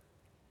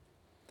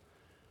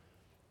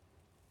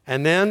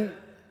 And then,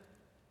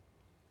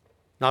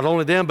 not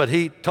only them, but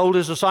he told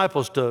his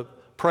disciples to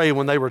pray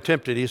when they were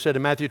tempted. He said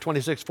in Matthew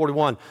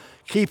 26:41,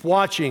 keep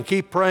watching,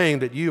 keep praying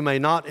that you may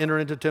not enter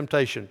into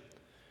temptation.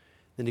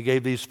 Then he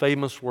gave these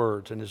famous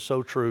words, and it's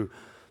so true.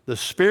 The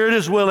spirit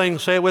is willing,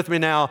 say it with me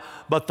now,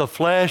 but the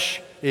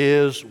flesh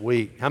is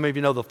weak. How many of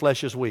you know the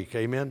flesh is weak?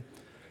 Amen?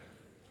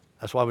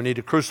 That's why we need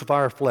to crucify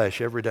our flesh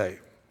every day.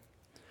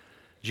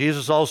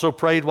 Jesus also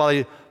prayed while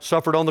he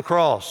suffered on the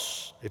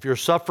cross. If you're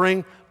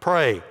suffering,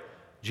 pray.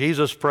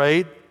 Jesus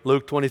prayed,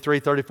 Luke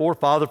 23:34,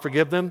 Father,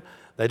 forgive them.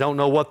 They don't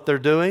know what they're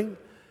doing.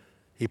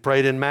 He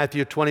prayed in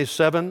Matthew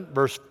 27,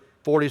 verse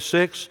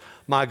 46,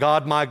 my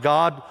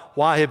God,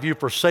 why have you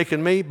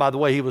forsaken me? By the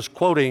way, he was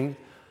praying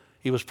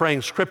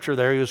scripture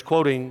there. He was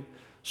quoting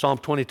Psalm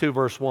 22,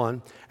 verse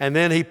 1. And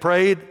then he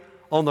prayed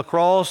on the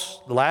cross.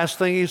 The last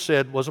thing he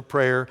said was a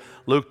prayer,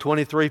 Luke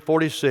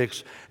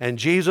 23:46. And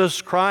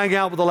Jesus, crying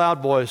out with a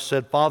loud voice,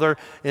 said, Father,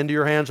 into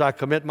your hands I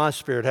commit my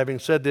spirit. Having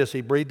said this,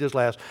 he breathed his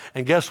last.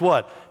 And guess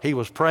what? He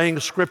was praying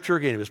scripture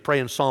again. He was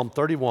praying Psalm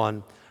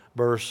 31,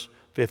 verse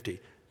 50.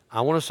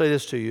 I want to say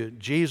this to you.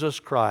 Jesus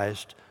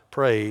Christ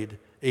prayed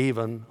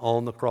even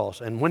on the cross.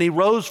 And when he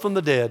rose from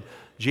the dead,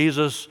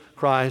 Jesus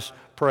Christ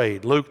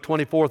prayed. Luke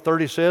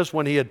 24:30 says,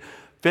 when he had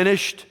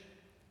finished,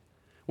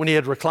 when he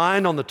had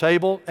reclined on the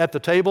table, at the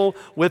table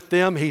with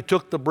them, he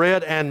took the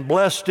bread and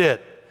blessed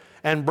it.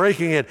 And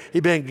breaking it, he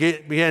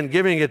began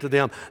giving it to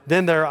them.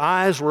 Then their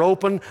eyes were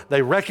opened.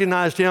 They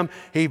recognized him.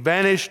 He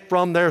vanished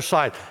from their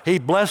sight. He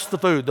blessed the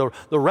food. The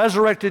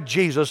resurrected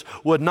Jesus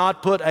would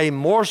not put a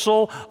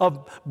morsel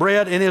of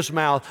bread in his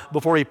mouth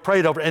before he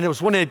prayed over it. And it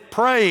was when he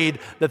prayed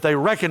that they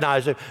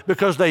recognized it,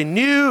 because they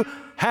knew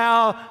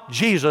how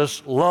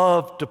Jesus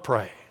loved to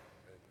pray.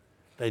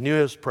 They knew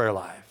his prayer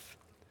life.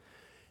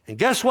 And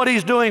guess what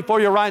he's doing for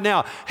you right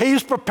now?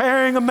 He's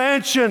preparing a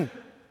mansion.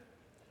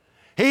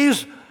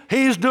 He's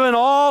doing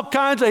all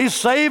kinds of, he's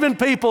saving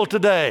people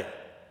today.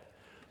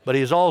 But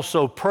he's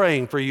also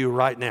praying for you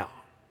right now.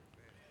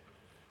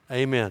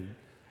 Amen.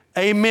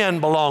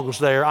 Amen belongs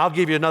there. I'll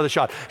give you another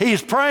shot.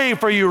 He's praying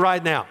for you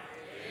right now.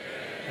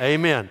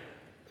 Amen.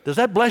 Does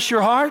that bless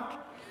your heart?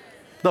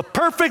 The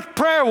perfect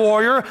prayer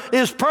warrior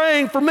is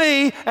praying for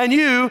me and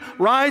you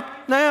right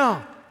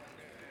now.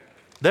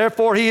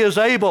 Therefore, he is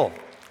able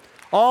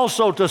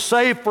also to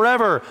save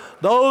forever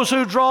those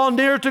who draw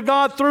near to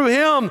God through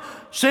him,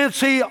 since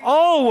he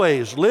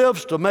always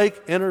lives to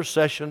make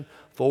intercession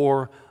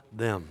for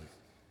them.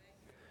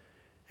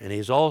 And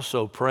he's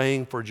also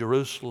praying for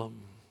Jerusalem,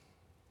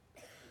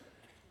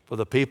 for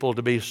the people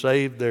to be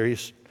saved there.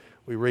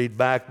 We read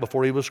back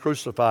before he was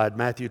crucified,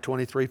 Matthew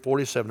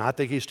 23:47. I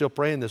think he's still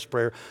praying this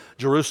prayer.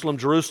 Jerusalem,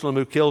 Jerusalem,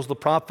 who kills the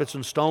prophets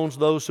and stones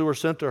those who are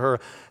sent to her.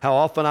 How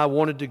often I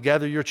wanted to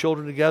gather your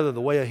children together the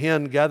way a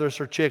hen gathers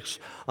her chicks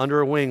under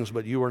her wings,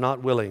 but you were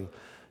not willing.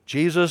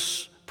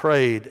 Jesus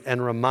prayed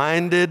and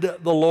reminded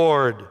the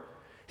Lord.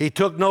 He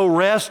took no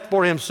rest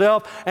for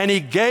himself, and he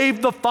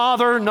gave the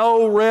Father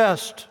no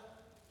rest.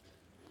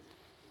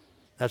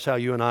 That's how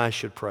you and I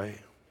should pray.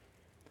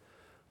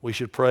 We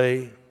should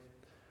pray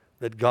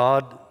that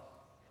God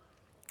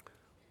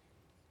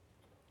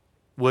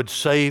would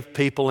save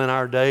people in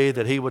our day,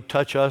 that he would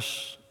touch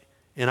us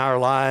in our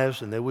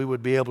lives, and that we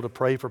would be able to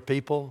pray for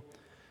people,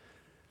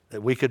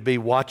 that we could be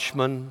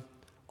watchmen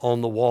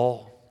on the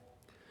wall.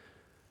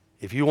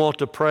 If you want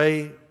to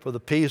pray for the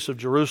peace of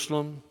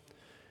Jerusalem,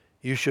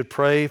 you should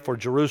pray for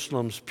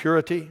Jerusalem's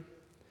purity,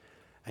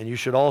 and you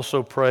should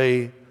also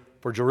pray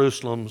for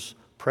Jerusalem's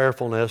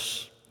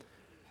prayerfulness.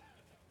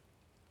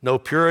 No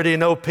purity,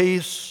 no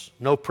peace.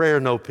 No prayer,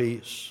 no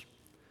peace.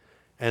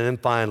 And then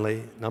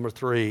finally, number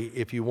 3,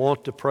 if you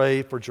want to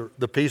pray for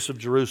the peace of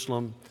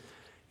Jerusalem,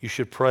 you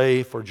should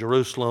pray for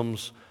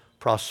Jerusalem's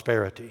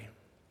prosperity.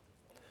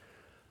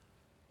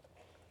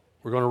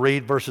 We're going to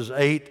read verses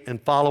 8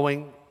 and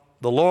following.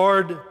 The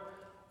Lord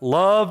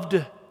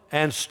loved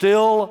and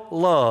still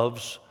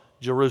loves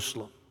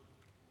Jerusalem.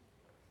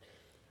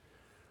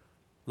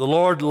 The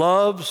Lord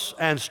loves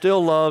and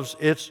still loves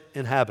its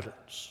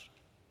inhabitants.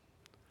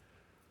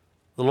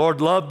 The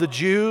Lord loved the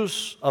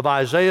Jews of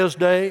Isaiah's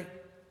day.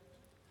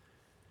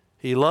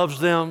 He loves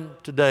them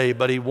today,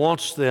 but he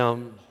wants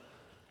them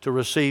to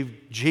receive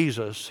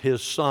Jesus,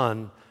 his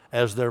Son,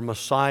 as their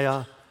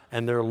Messiah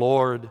and their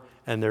Lord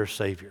and their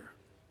Savior.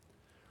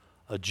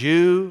 A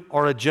Jew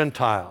or a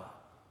Gentile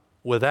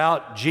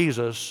without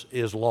Jesus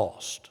is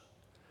lost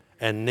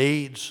and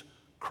needs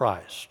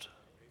Christ.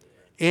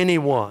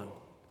 Anyone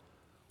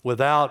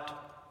without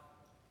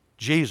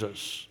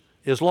Jesus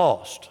is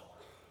lost.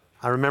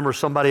 I remember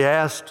somebody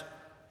asked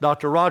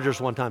Dr. Rogers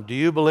one time, do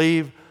you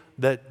believe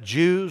that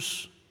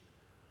Jews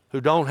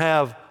who don't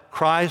have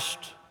Christ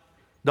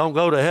don't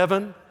go to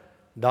heaven?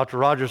 Dr.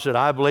 Rogers said,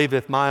 I believe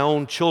if my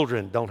own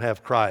children don't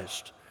have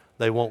Christ,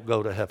 they won't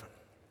go to heaven.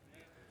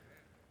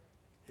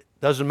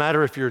 Doesn't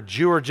matter if you're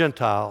Jew or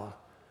Gentile,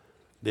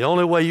 the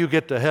only way you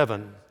get to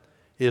heaven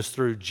is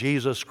through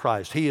Jesus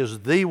Christ. He is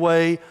the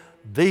way,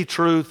 the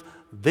truth,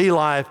 the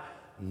life.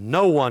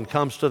 No one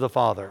comes to the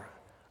Father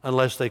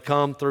unless they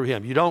come through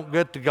Him. You don't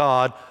get to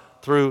God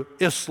through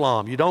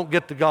Islam. You don't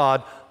get to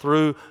God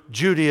through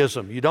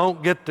Judaism. You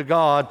don't get to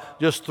God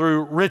just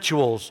through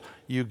rituals.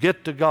 You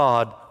get to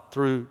God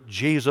through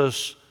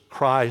Jesus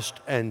Christ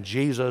and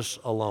Jesus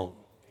alone.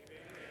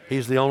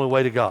 He's the only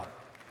way to God.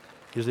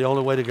 He's the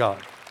only way to God.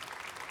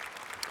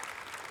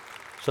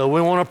 So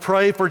we want to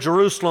pray for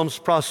Jerusalem's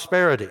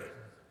prosperity.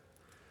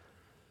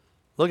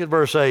 Look at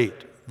verse 8.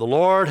 The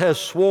Lord has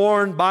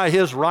sworn by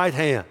His right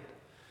hand,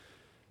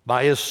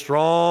 by His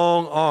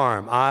strong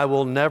arm, I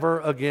will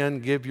never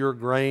again give your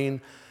grain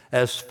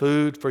as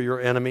food for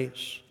your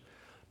enemies,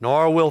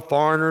 nor will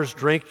foreigners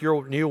drink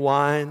your new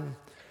wine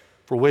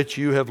for which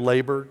you have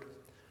labored.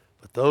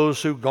 But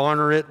those who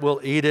garner it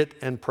will eat it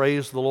and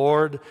praise the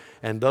Lord,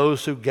 and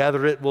those who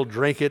gather it will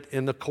drink it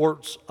in the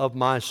courts of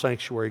my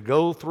sanctuary.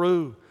 Go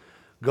through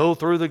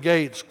the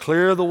gates,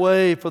 clear the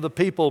way for the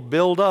people,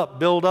 build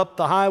up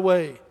the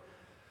highway,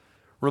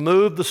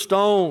 remove the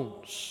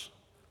stones.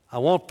 I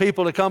want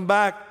people to come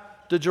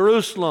back to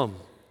Jerusalem.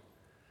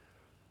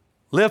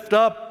 Lift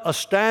up a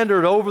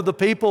standard over the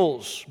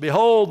peoples.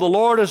 Behold, the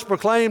Lord has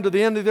proclaimed to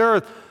the end of the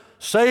earth.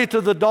 Say to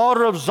the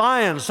daughter of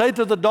Zion, say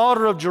to the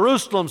daughter of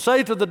Jerusalem,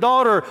 say to the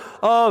daughter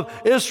of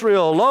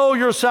Israel, lo,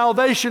 your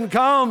salvation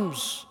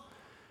comes.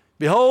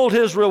 Behold,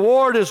 His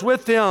reward is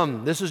with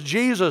Him. This is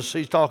Jesus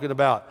He's talking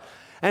about.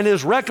 And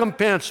His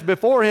recompense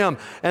before Him.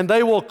 And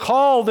they will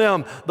call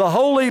them the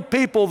holy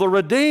people, the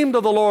redeemed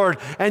of the Lord.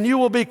 And you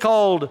will be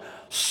called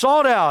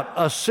sought out,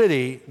 a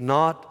city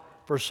not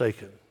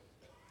forsaken.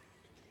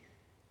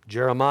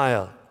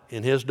 Jeremiah,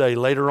 in his day,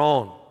 later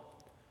on,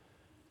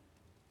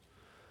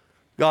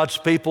 God's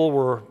people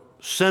were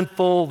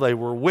sinful, they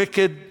were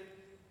wicked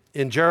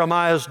in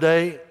Jeremiah's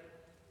day,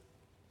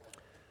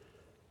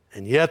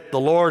 and yet the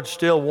Lord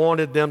still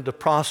wanted them to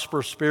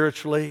prosper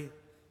spiritually.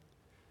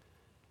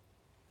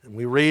 And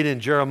we read in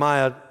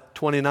Jeremiah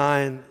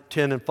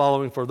 29:10 and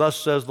following, for thus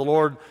says the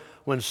Lord,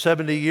 when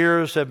 70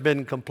 years have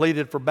been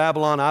completed for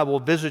Babylon, I will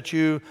visit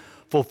you,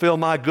 fulfill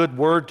my good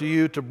word to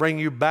you, to bring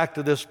you back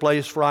to this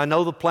place. For I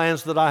know the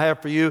plans that I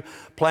have for you,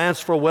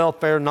 plans for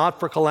welfare, not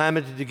for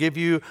calamity, to give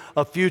you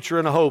a future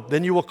and a hope.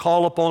 Then you will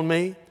call upon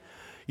me.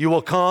 You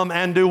will come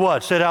and do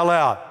what? Say it out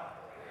loud.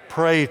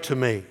 Pray to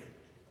me,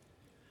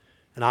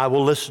 and I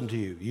will listen to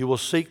you. You will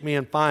seek me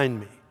and find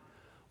me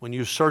when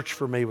you search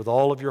for me with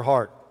all of your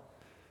heart.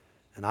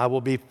 And I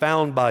will be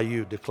found by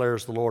you,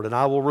 declares the Lord, and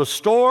I will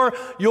restore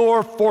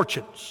your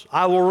fortunes.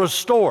 I will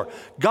restore.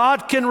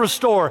 God can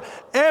restore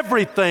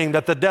everything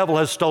that the devil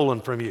has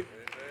stolen from you.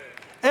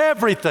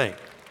 Everything.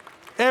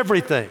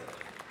 Everything.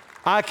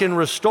 I can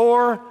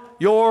restore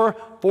your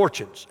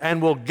fortunes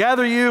and will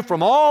gather you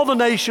from all the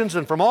nations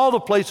and from all the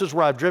places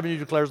where I've driven you,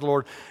 declares the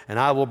Lord, and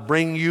I will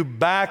bring you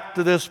back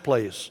to this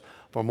place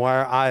from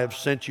where I have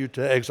sent you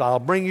to exile. I'll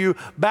bring you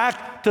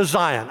back to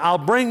Zion. I'll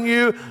bring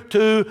you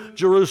to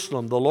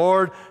Jerusalem. The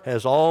Lord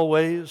has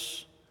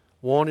always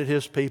wanted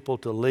His people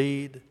to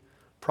lead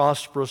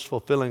prosperous,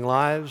 fulfilling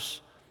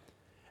lives.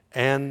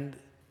 And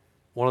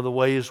one of the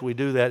ways we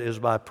do that is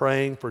by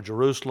praying for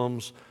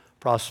Jerusalem's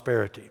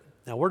prosperity.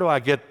 Now, where do I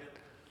get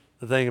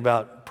the thing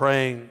about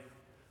praying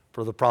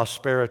for the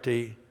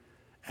prosperity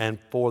and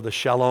for the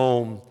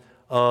shalom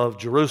of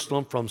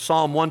Jerusalem? From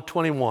Psalm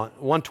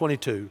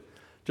 122.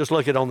 Just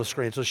look at it on the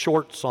screen. It's a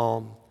short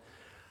psalm.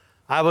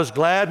 I was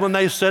glad when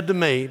they said to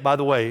me, by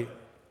the way,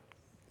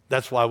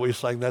 that's why we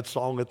sang that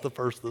song at the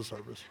first of the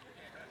service.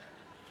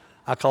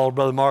 I called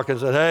Brother Mark and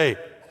said, hey.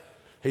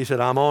 He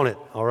said, I'm on it.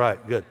 All right,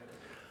 good.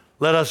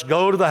 Let us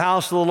go to the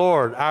house of the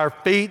Lord. Our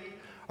feet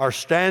are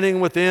standing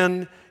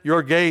within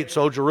your gates,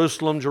 O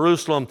Jerusalem,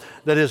 Jerusalem,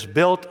 that is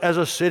built as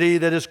a city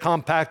that is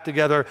compact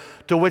together,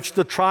 to which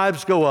the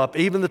tribes go up,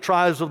 even the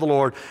tribes of the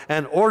Lord,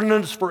 an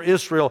ordinance for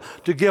Israel,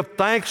 to give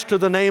thanks to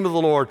the name of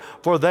the Lord.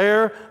 For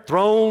their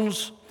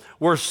thrones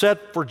were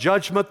set for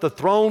judgment, the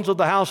thrones of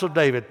the house of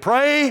David.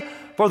 Pray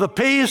for the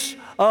peace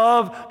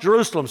of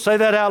Jerusalem. Say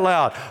that out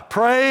loud.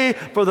 Pray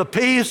for the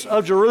peace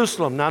of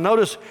Jerusalem. Now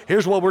notice,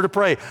 here's what we're to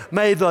pray.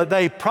 May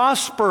they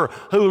prosper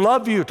who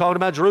love you, talking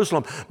about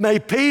Jerusalem. May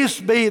peace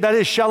be, that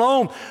is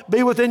shalom,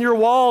 be within your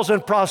walls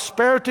and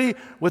prosperity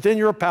within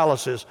your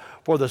palaces.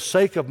 For the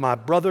sake of my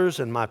brothers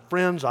and my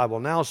friends, I will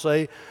now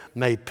say,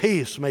 may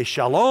peace, may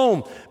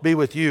shalom be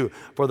with you.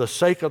 For the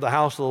sake of the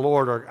house of the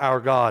Lord our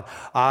God,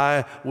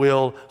 I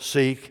will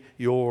seek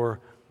your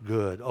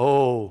good.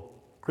 Oh,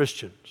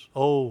 Christians,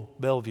 oh,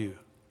 Bellevue.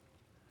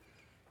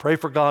 Pray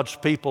for God's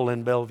people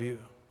in Bellevue.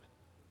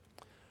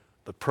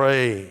 But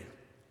pray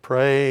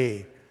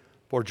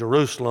for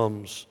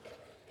Jerusalem's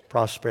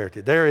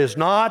prosperity. There is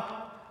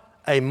not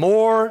a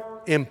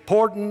more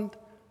important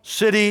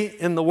city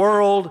in the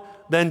world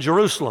than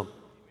Jerusalem.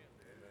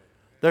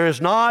 There is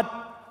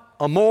not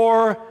a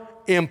more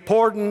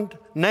important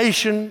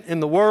nation in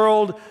the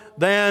world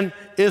than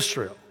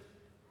Israel.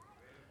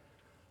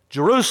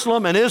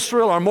 Jerusalem and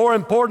Israel are more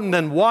important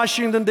than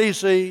Washington,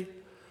 D.C.,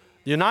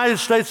 the United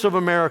States of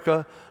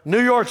America,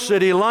 New York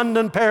City,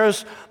 London,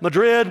 Paris,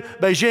 Madrid,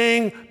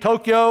 Beijing,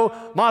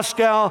 Tokyo,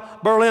 Moscow,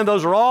 Berlin.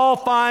 Those are all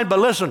fine, but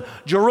listen,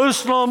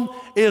 Jerusalem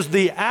is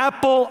the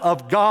apple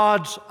of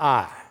God's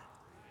eye.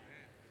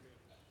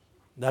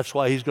 That's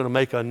why He's going to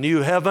make a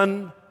new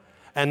heaven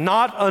and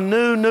not a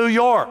new New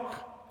York.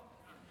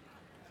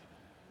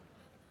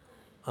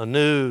 A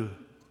new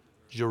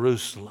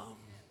Jerusalem.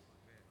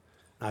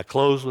 I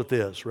close with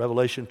this,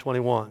 Revelation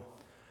 21.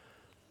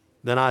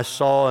 Then I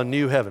saw a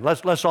new heaven.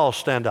 Let's all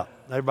stand up.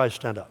 Everybody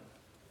stand up.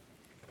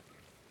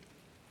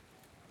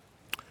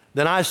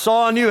 Then I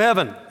saw a new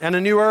heaven and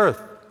a new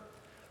earth.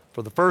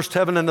 For the first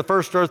heaven and the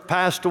first earth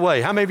passed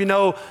away. How many of you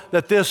know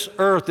that this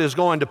earth is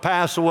going to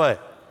pass away?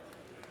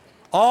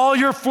 All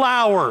your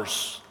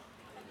flowers,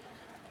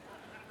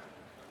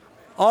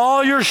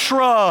 all your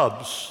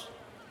shrubs,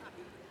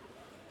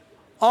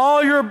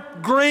 all your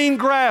green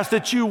grass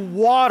that you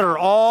water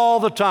all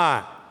the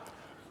time,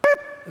 beep,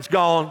 it's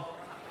gone.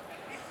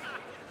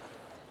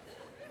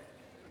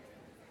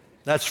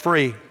 That's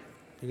free.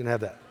 You can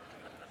have that.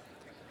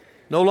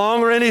 No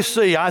longer any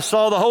sea. I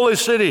saw the holy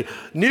city,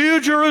 New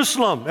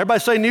Jerusalem. Everybody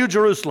say New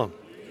Jerusalem.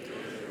 New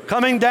Jerusalem.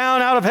 Coming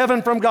down out of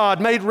heaven from God,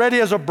 made ready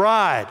as a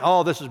bride.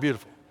 Oh, this is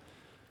beautiful.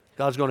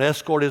 God's going to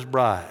escort His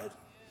bride.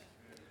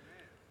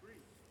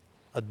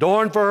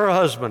 Adorned for her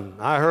husband.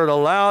 I heard a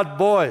loud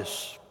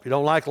voice. If you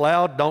don't like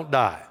loud, don't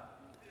die.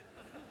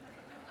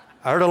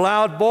 I heard a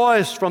loud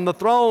voice from the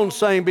throne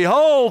saying,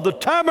 "Behold, the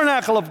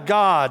tabernacle of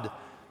God,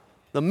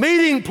 the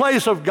meeting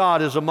place of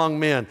God is among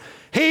men.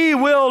 He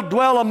will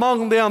dwell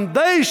among them.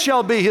 They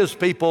shall be His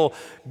people.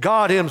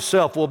 God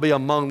Himself will be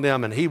among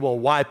them, and He will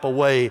wipe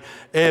away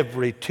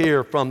every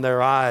tear from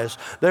their eyes.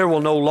 There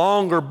will no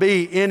longer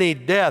be any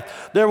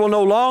death. There will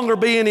no longer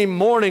be any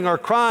mourning or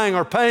crying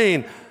or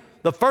pain.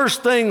 The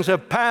first things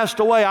have passed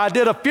away." I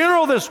did a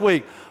funeral this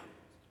week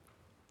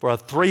for a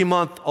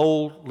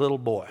 3-month-old little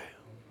boy.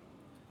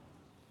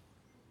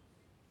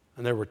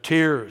 And there were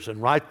tears,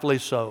 and rightfully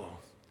so.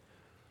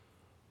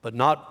 But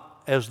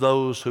not as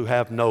those who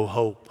have no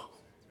hope.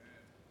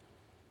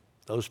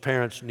 Those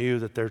parents knew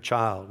that their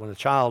child, when a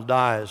child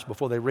dies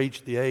before they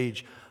reach the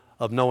age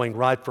of knowing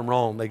right from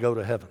wrong, they go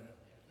to heaven.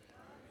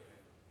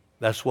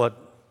 That's what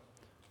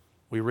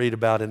we read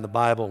about in the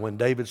Bible when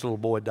David's little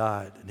boy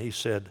died. And he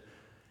said,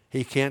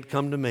 "He can't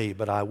come to me,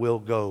 but I will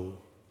go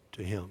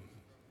to him."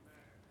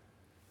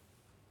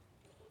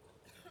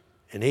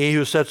 And He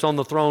who sits on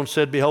the throne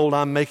said, "Behold,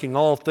 I'm making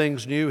all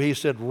things new." He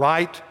said,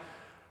 "Write,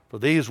 for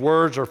these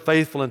words are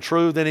faithful and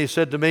true." Then He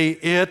said to me,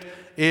 "It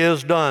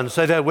is done."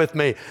 Say that with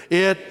me.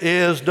 It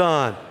is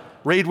done.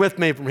 Read with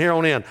me from here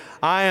on in.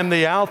 "I am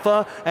the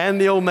Alpha and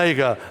the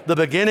Omega, the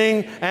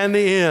beginning and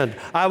the end.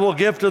 I will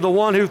give to the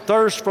one who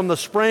thirsts from the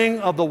spring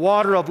of the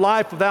water of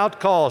life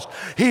without cost.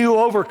 He who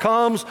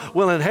overcomes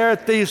will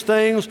inherit these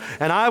things,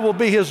 and I will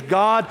be his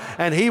God,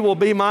 and he will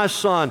be my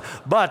son.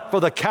 But for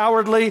the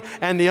cowardly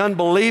and the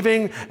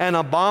unbelieving and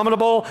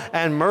abominable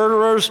and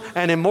murderers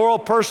and immoral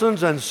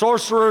persons and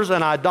sorcerers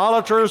and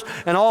idolaters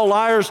and all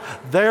liars,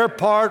 their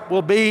part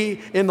will be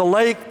in the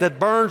lake that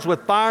burns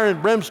with fire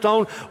and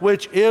brimstone,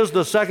 which is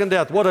the second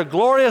death." What a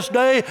glorious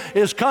day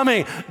is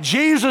coming.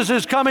 Jesus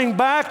is coming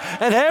back,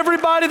 and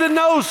everybody that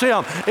knows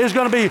Him is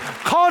going to be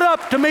caught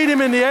up to meet Him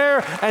in the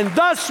air, and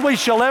thus we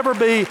shall ever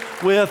be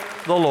with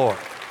the Lord.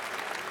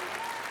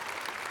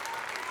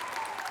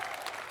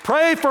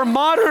 Pray for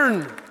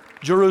modern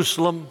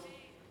Jerusalem,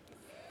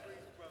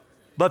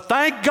 but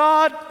thank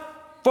God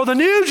for the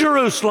new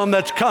Jerusalem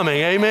that's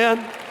coming.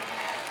 Amen.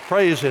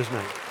 Praise His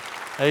name.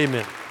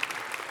 Amen.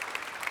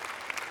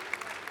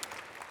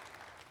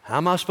 How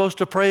am I supposed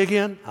to pray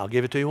again? I'll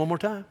give it to you one more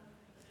time.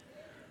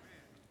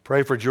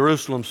 Pray for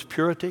Jerusalem's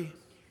purity.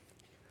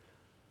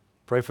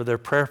 Pray for their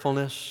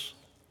prayerfulness.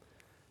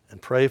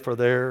 And pray for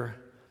their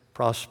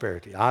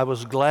prosperity. I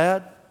was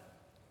glad,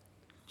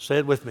 say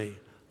it with me,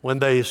 when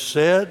they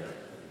said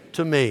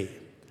to me,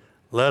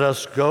 "Let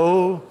us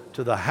go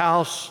to the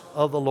house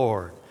of the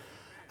Lord.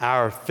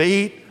 Our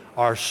feet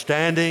are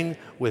standing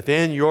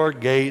within your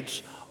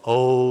gates,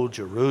 O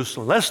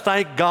Jerusalem." Let's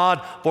thank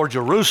God for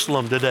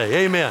Jerusalem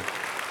today. Amen.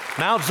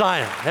 Mount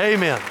Zion.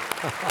 Amen.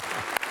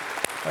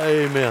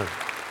 Amen.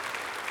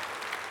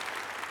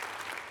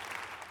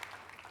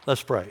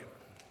 Let's pray.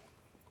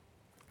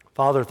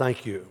 Father,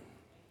 thank you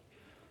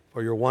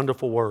for your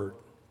wonderful word.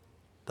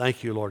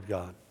 Thank you, Lord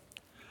God.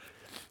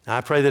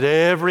 I pray that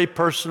every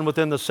person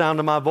within the sound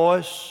of my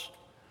voice,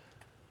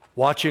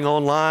 watching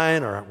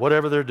online or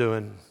whatever they're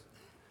doing,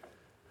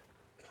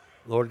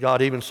 Lord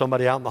God, even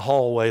somebody out in the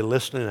hallway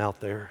listening out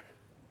there,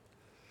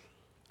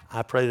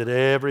 I pray that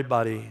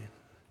everybody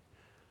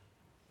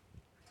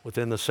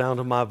within the sound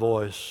of my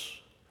voice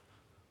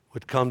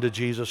would come to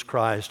Jesus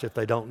Christ if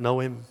they don't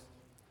know Him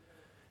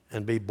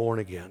and be born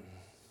again.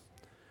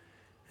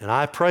 And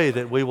I pray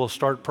that we will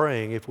start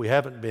praying, if we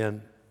haven't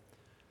been,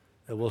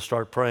 that we'll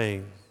start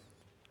praying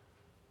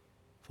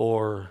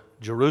for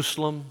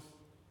Jerusalem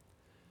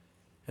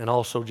and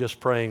also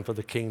just praying for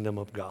the kingdom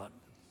of God.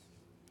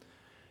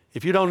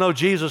 If you don't know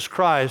Jesus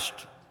Christ,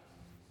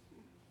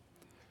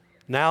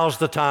 now's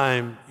the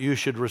time you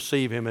should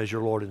receive Him as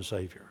your Lord and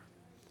Savior.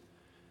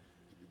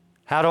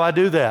 How do I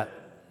do that?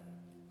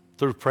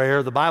 Through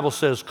prayer. The Bible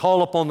says,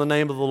 call upon the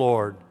name of the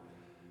Lord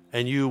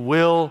and you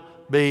will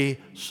be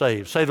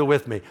saved. Say that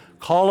with me.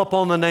 Call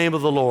upon the name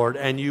of the Lord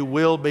and you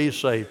will be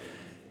saved.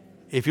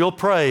 If you'll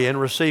pray and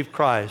receive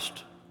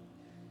Christ,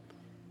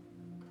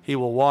 He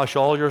will wash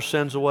all your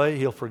sins away.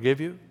 He'll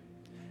forgive you.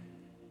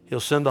 He'll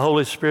send the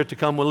Holy Spirit to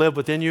come and live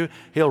within you.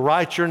 He'll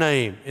write your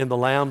name in the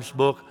Lamb's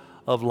Book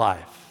of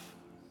Life.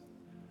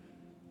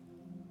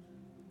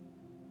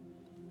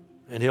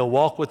 And He'll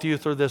walk with you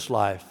through this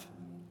life.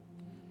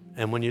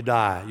 And when you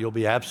die, you'll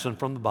be absent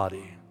from the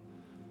body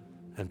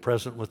and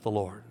present with the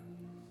Lord.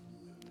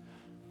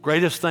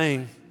 Greatest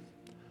thing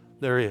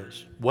there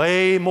is.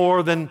 Way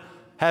more than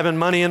having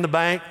money in the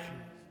bank.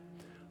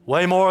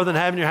 Way more than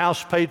having your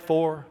house paid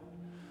for.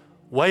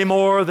 Way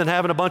more than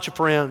having a bunch of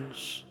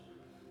friends.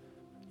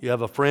 You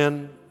have a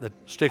friend that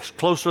sticks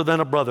closer than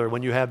a brother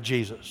when you have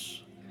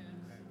Jesus.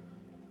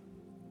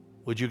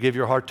 Would you give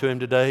your heart to Him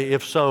today?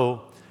 If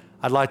so,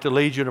 I'd like to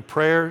lead you in a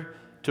prayer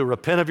to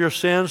repent of your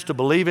sins, to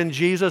believe in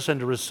Jesus, and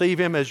to receive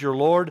Him as your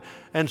Lord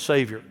and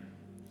Savior.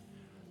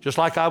 Just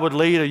like I would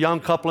lead a young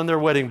couple in their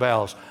wedding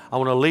vows, I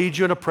want to lead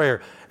you in a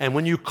prayer. And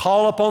when you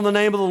call upon the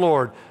name of the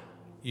Lord,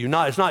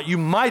 it's not you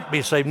might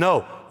be saved.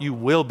 No, you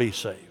will be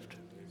saved.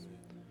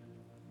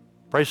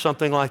 Pray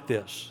something like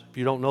this. If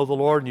you don't know the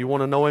Lord and you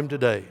want to know Him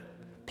today,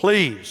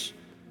 please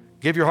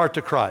give your heart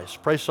to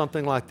Christ. Pray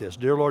something like this.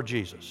 Dear Lord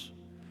Jesus,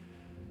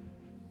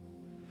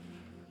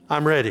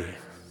 I'm ready.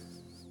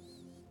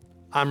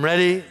 I'm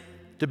ready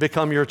to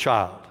become your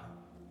child.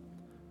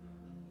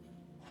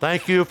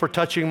 Thank you for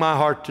touching my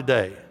heart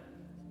today.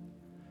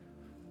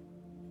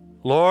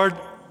 Lord,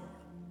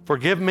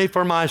 forgive me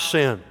for my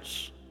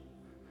sins.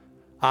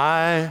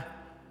 I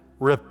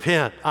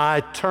repent. I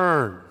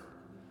turn.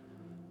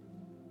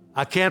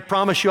 I can't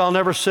promise you I'll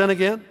never sin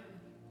again,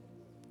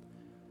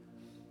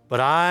 but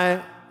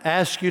I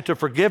ask you to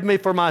forgive me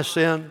for my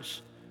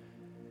sins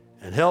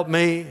and help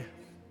me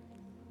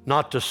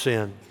not to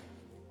sin.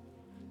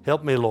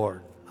 Help me,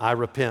 Lord. I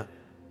repent.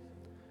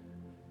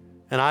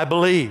 And I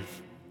believe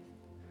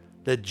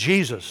that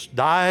Jesus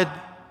died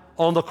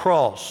on the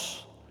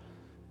cross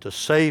to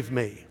save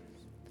me,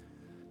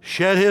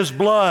 shed His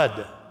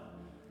blood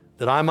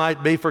that I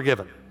might be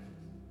forgiven.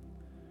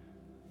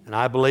 And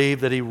I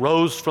believe that He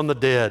rose from the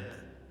dead.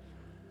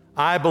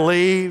 I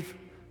believe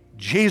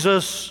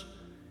Jesus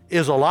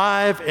is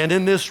alive and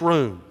in this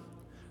room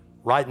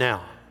right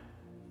now.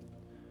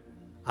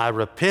 I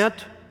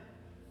repent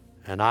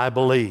and I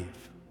believe.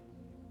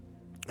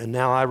 And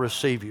now I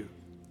receive you.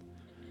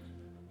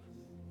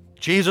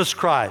 Jesus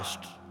Christ,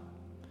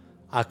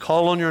 I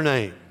call on your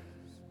name.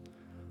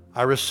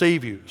 I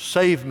receive you.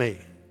 Save me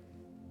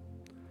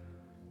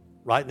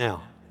right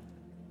now.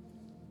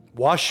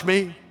 Wash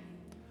me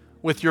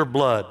with your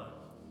blood.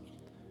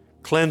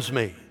 Cleanse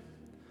me.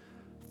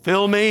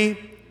 Fill me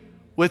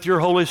with your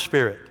Holy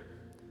Spirit.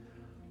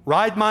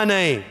 Write my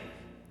name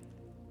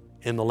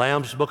in the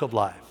Lamb's Book of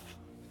Life.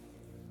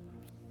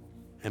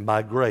 And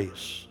by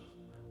grace,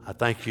 I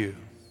thank you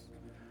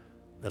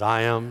that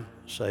I am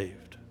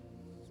saved.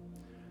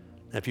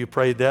 If you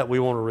prayed that, we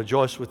want to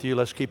rejoice with you.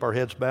 Let's keep our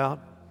heads bowed.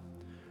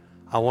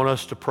 I want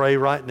us to pray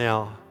right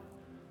now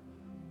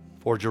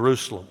for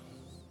Jerusalem.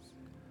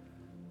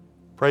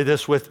 Pray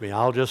this with me.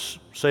 I'll just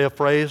say a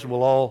phrase and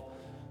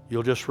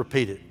you'll just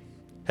repeat it.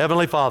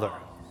 Heavenly Father,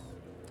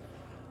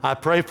 I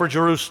pray for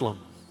Jerusalem.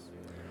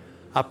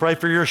 I pray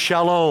for your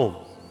shalom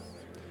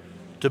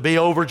to be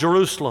over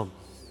Jerusalem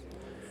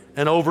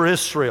and over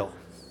Israel.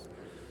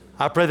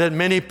 I pray that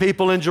many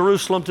people in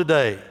Jerusalem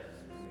today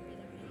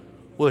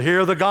will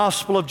hear the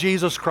gospel of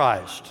Jesus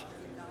Christ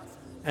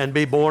and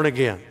be born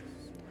again.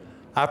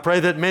 I pray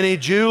that many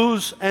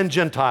Jews and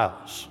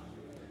Gentiles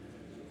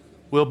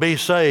will be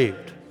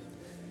saved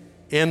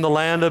in the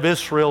land of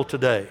Israel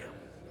today.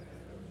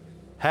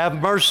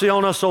 Have mercy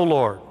on us, O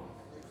Lord.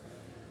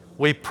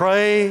 We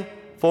pray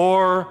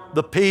for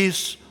the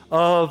peace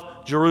of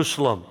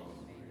Jerusalem.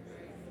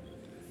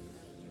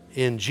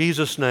 In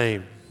Jesus'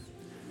 name.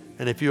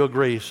 And if you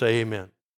agree, say amen.